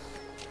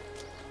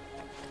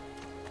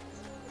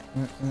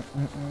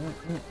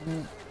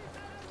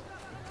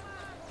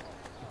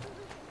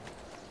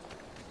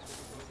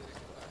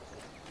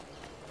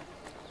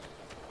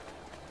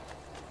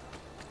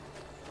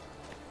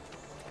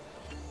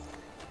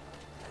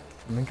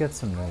 Let me get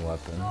some new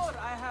weapons. Lord,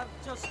 I have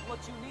just what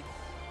you need.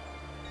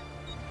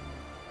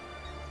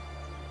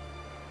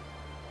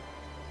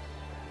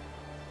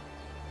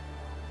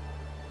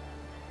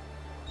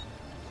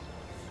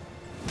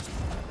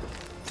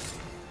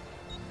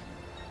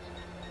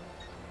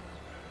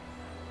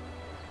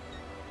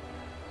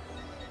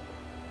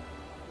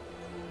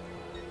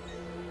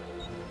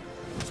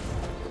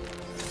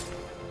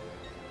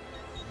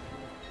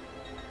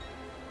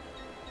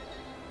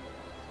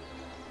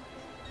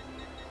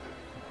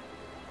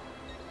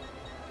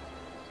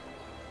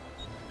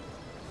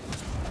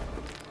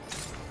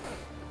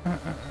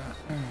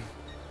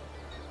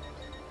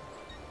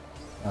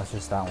 That's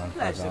just that one.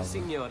 Pleasure,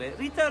 signore.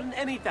 Return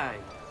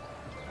anytime.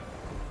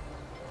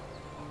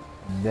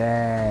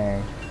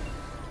 Dang.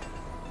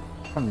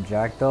 I'm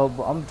jacked up.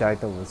 I'm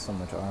jacked up with so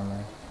much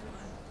armor.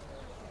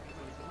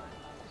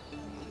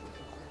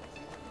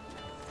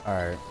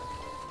 Alright.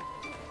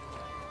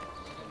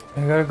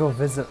 I gotta go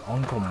visit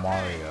Uncle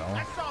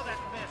Mario.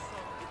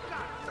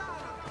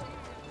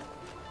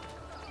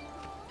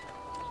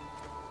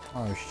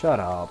 Oh, shut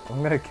up.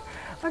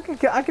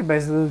 I can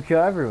basically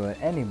kill everyone,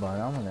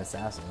 anybody. I'm an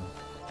assassin.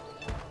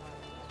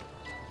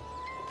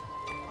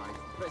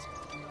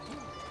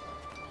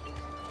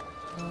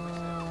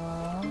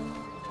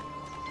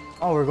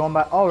 Oh, we're going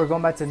back. Oh, we're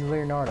going back to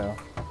Leonardo.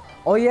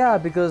 Oh yeah,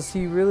 because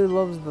he really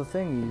loves the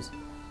thingies.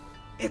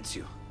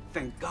 Ezio,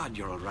 thank God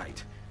you're all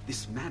right.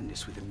 This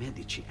madness with the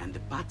Medici and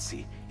the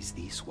Pazzi, is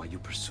this why you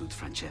pursued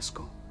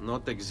Francesco?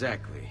 Not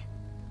exactly.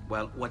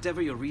 Well,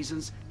 whatever your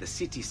reasons, the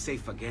city's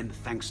safe again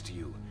thanks to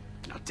you.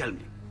 Now tell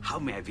me, how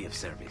may I be of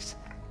service?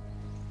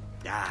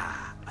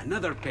 Ah,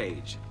 another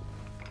page.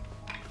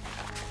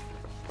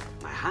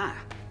 Aha,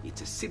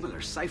 it's a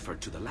similar cipher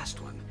to the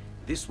last one.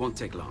 This won't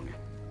take long.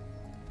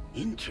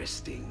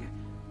 Interesting.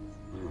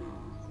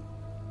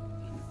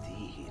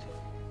 Indeed.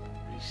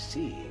 I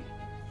see.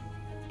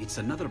 It's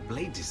another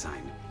blade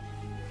design.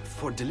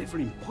 For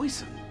delivering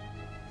poison.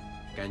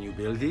 Can you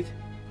build it?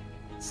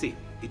 See,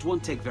 it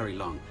won't take very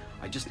long.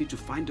 I just need to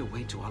find a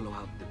way to hollow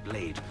out the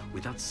blade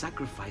without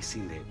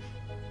sacrificing the...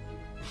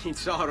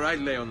 It's all right,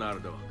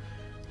 Leonardo.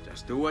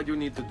 Just do what you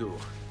need to do.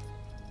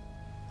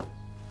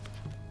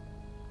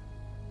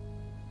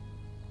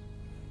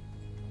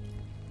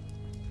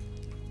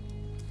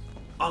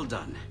 All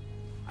done.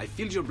 I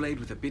filled your blade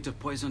with a bit of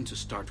poison to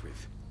start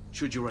with.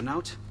 Should you run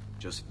out,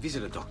 just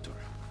visit a doctor.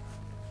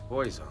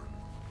 Poison?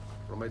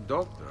 From a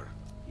doctor?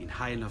 In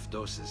high enough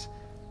doses,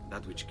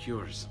 that which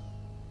cures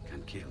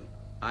can kill.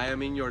 I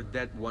am in your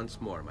debt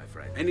once more, my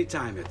friend.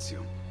 Anytime,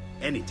 Ezio.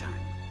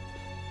 Anytime.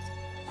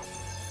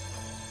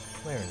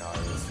 Leonardo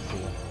is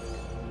cool.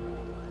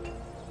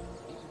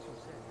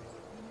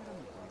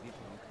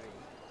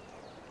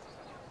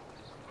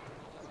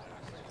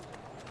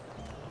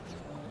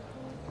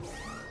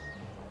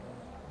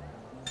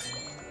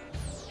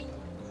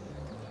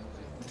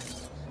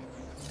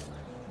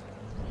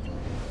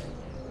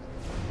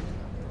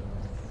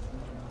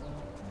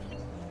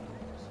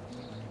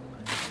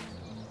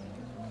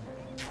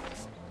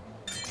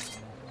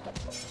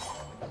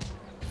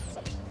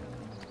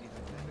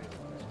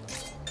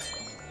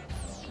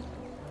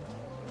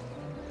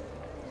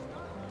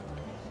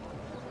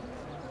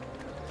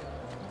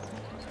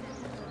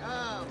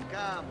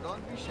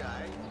 Don't be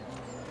shy.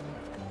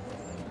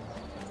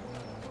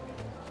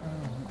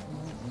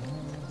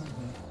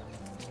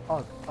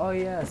 Oh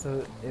yeah,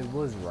 so it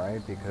was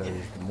right because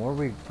the more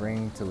we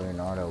bring to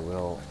Leonardo,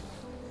 we'll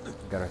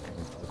get our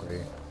things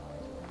upgraded.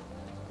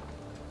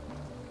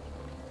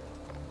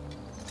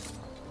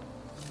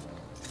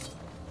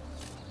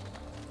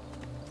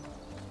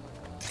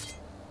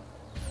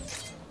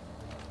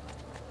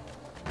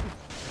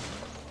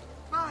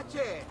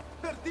 Pace!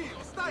 Per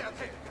Dio, stai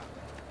attenta!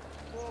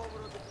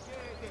 Povero del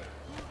piede!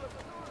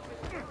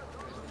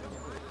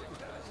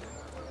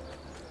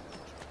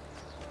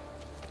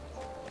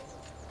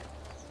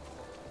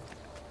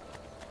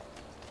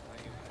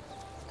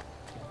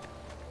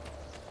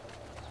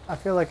 I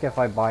feel like if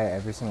I buy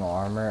every single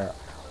armor,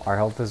 our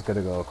health is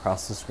gonna go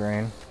across the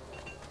screen.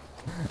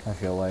 I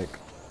feel like.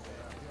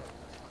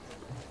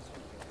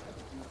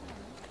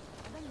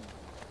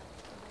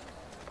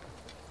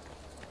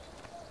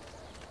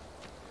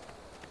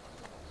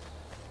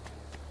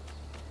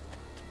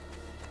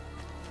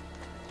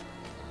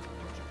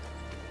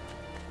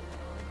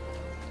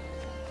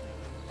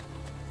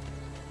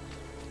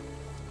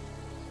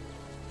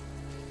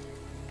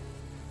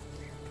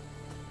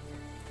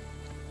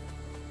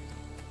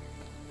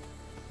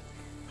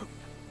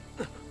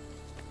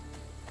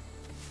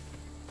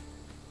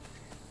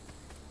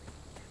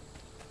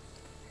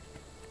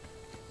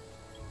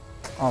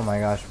 Oh my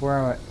gosh,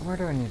 where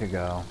do I need to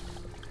go?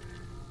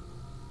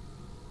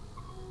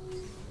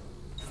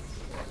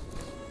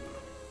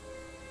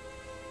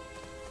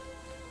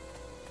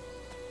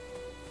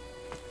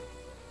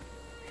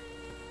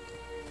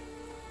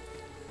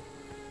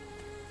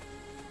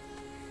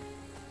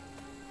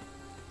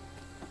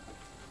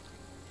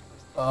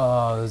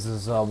 Oh, this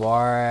is so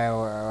boring.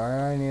 Where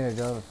do I need to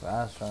go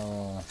fast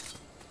travel?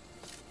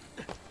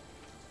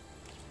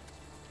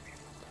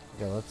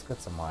 Okay, let's get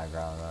some high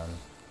ground then.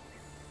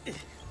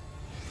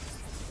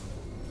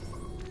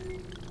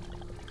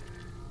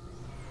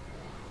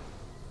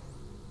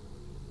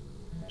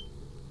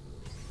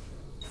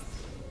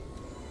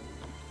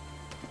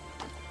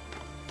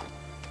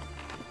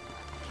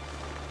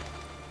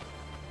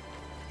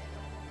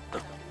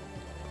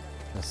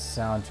 The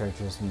soundtrack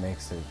just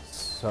makes it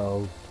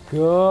so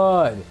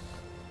good.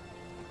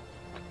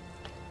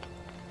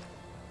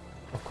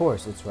 Of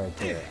course, it's right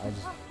there. I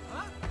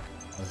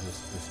was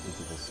just too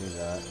stupid to see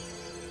that.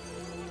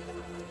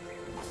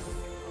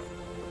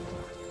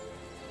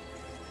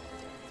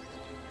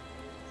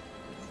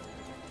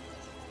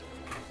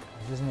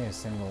 I just need a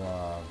single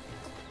horse.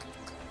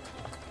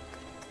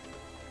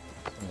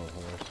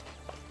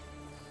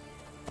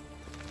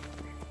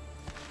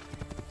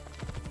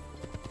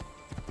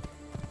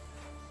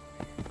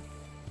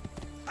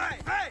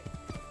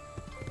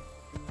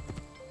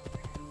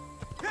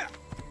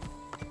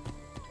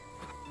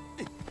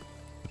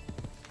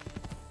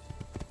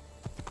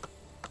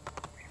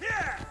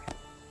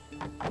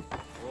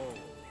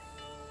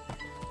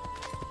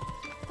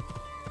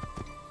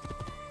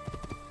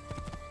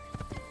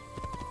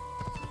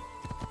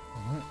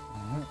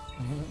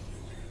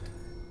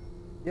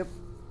 Yep.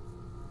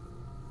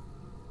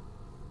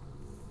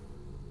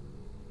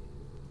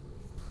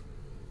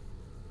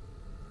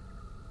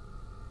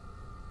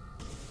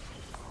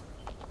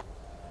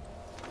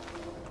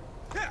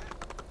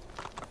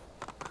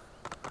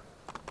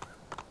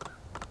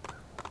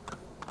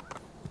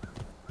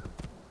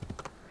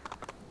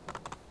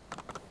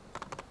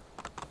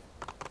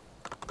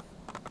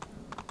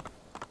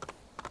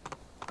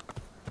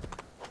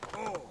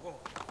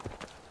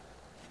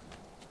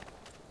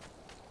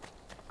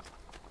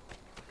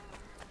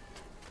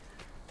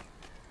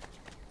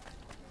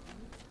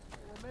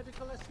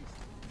 Medical assistant.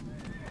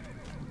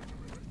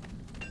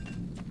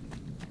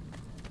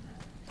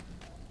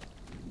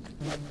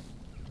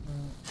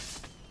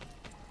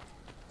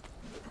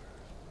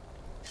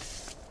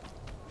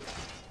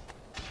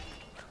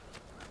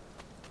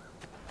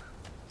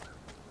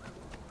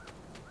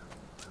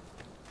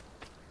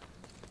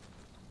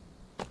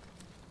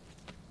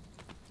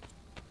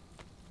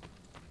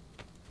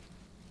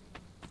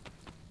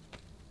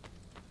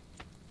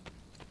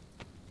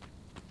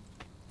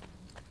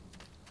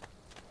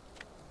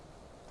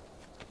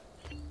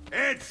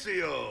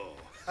 Ezio!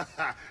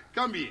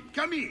 Come in,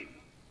 come in.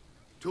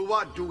 To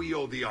what do we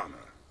owe the honor?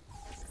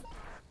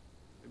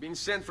 We've been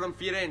sent from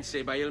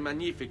Firenze by Il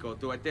Magnifico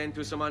to attend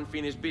to some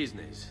unfinished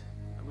business.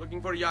 I'm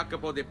looking for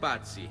Jacopo de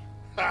Pazzi.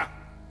 Ha!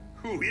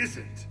 Who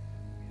isn't?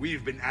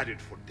 We've been at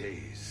it for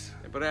days.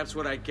 And perhaps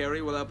what I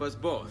carry will help us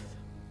both.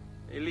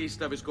 A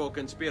list of his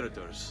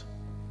co-conspirators.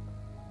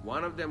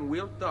 One of them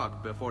will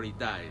talk before he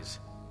dies.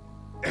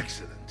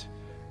 Excellent.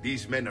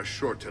 These men are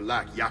sure to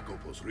lack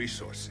Jacopo's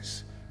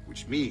resources,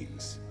 which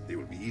means they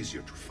will be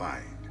easier to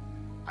find.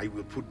 I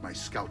will put my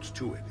scouts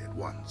to it at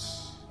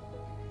once.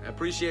 I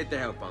appreciate the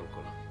help,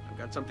 Uncle. I've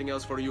got something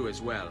else for you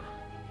as well.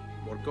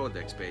 More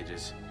codex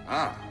pages.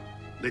 Ah,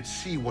 let's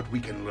see what we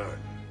can learn.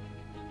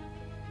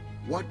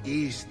 What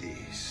is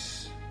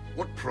this?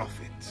 What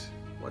profit?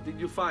 What did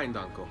you find,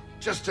 Uncle?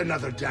 Just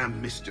another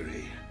damn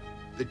mystery.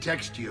 The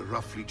text here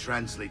roughly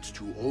translates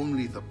to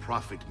only the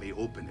prophet may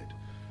open it.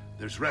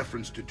 There's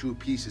reference to 2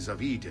 pieces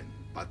of Eden,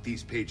 but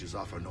these pages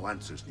offer no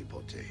answers,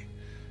 Nipote.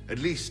 At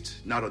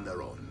least, not on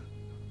their own.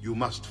 You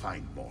must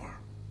find more.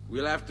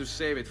 We'll have to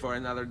save it for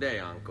another day,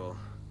 Uncle.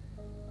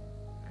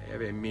 I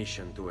have a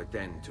mission to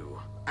attend to.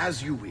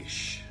 As you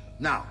wish.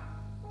 Now,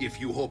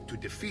 if you hope to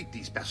defeat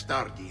these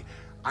bastardi,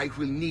 I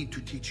will need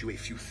to teach you a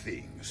few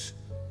things.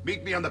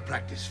 Meet me on the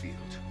practice field.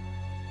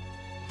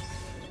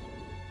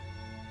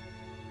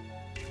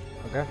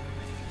 Okay.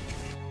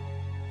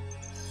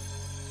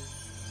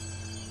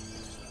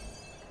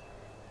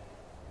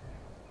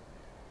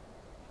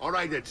 All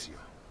right, Ezio.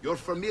 You're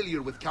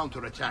familiar with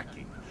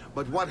counterattacking,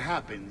 but what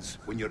happens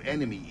when your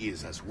enemy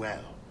is as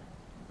well?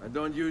 I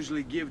don't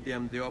usually give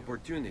them the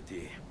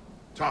opportunity.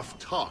 Tough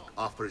talk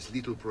offers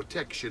little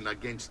protection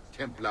against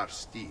Templar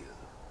steel.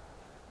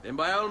 Then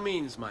by all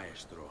means,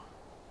 Maestro.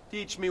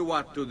 Teach me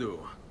what to do.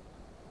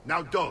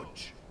 Now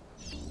dodge.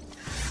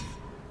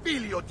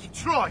 Figlio di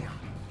Troia!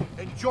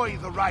 Enjoy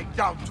the ride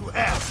down to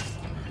hell!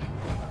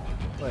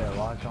 Wait, a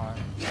lock on.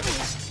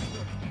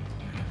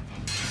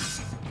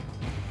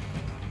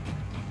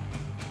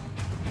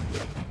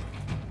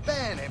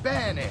 Bene,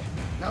 bene.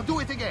 Now do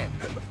it again.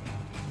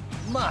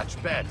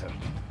 Much better.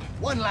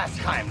 One last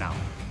time now.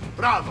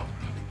 Bravo!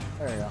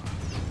 There you go.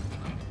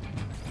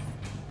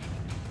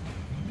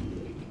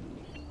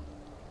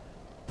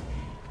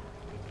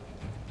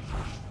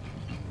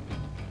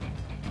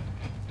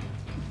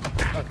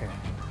 Okay.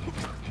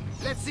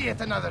 Let's see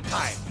it another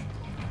time.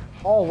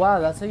 Oh wow,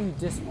 that's how you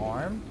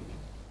disarm?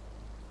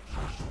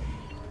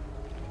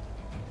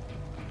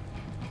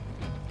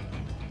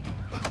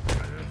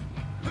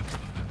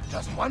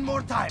 Just one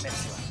more time,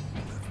 Ezio.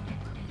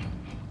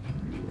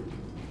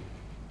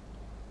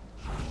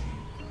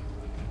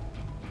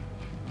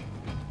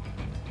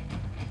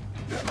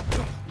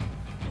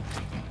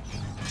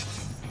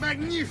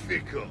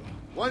 Magnifico!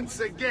 Once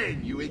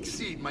again, you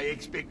exceed my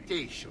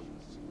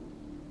expectations.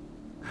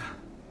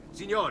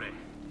 Signore,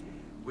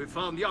 we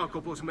found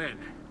Jacopo's men,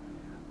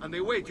 and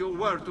they wait your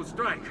word to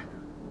strike.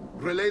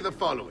 Relay the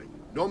following.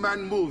 No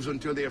man moves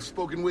until they have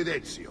spoken with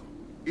Ezio.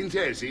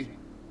 Intesi?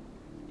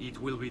 It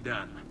will be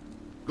done.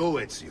 Go,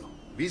 Ezio.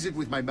 Visit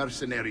with my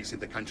mercenaries in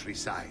the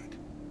countryside.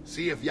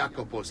 See if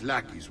Jacopo's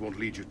lackeys won't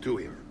lead you to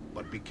him.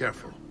 But be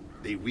careful.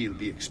 They will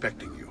be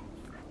expecting you.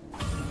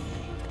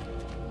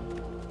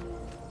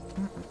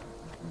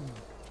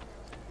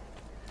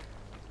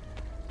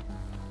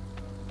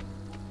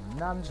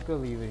 Now I'm just gonna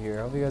leave it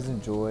here. Hope you guys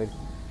enjoyed.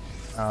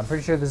 I'm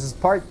pretty sure this is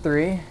part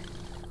 3.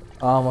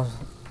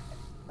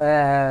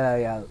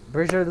 Yeah,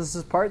 pretty sure this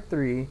is part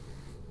 3.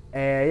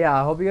 And yeah,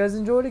 I hope you guys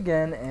enjoyed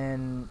again.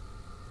 And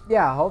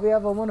yeah, I hope you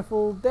have a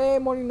wonderful day,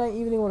 morning, night,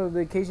 evening, whatever the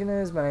vacation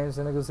is. My name is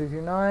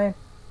Cynical639.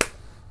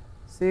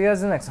 See you guys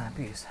the next time.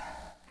 Peace.